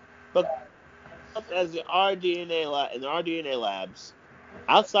as the rDNA labs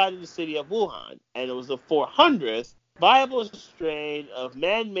outside of the city of Wuhan, and it was the 400th viable strain of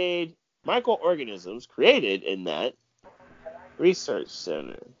man-made microorganisms created in that research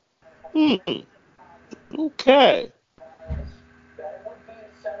center. Okay.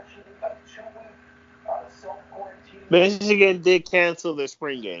 Michigan did cancel their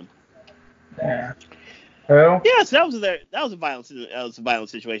spring game. Yeah. Who? Yes, that was a violent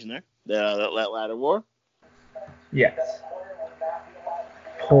situation there. That ladder war. Yes.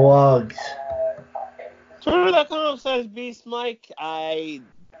 Plugs. Twitter.com says Beast Mike. I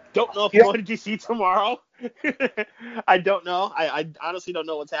don't know if I'm going to DC tomorrow. I don't know. I honestly don't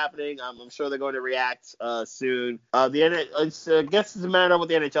know what's happening. I'm sure they're going to react soon. I guess it's a matter of what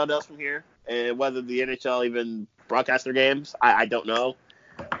the NHL does from here, and whether the NHL even broadcasts their games. I don't know.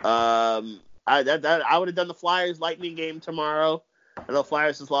 I would have done the Flyers Lightning game tomorrow. I know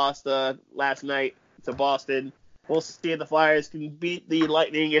Flyers has lost last night to Boston. We'll see if the Flyers can beat the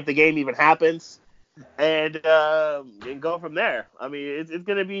Lightning if the game even happens. And go from there. I mean, it's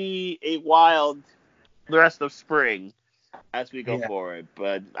going to be a wild rest of spring as we go forward.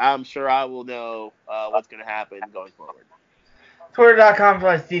 But I'm sure I will know what's going to happen going forward.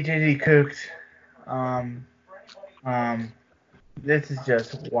 Twitter.com/DJD This is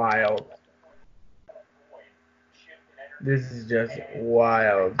just wild. This is just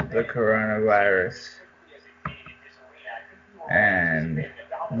wild, the coronavirus. And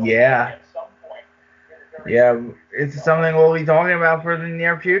yeah, it's something we'll be talking about for the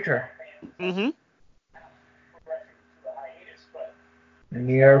near future. Mm-hmm.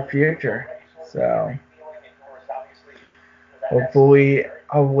 Near future. So hopefully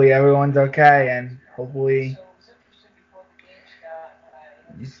everyone's okay, and hopefully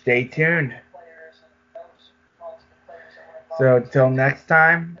you stay tuned. So until next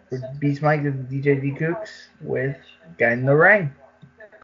time, for Beast Mike, this is DJ D Kooks with Get in the Ring.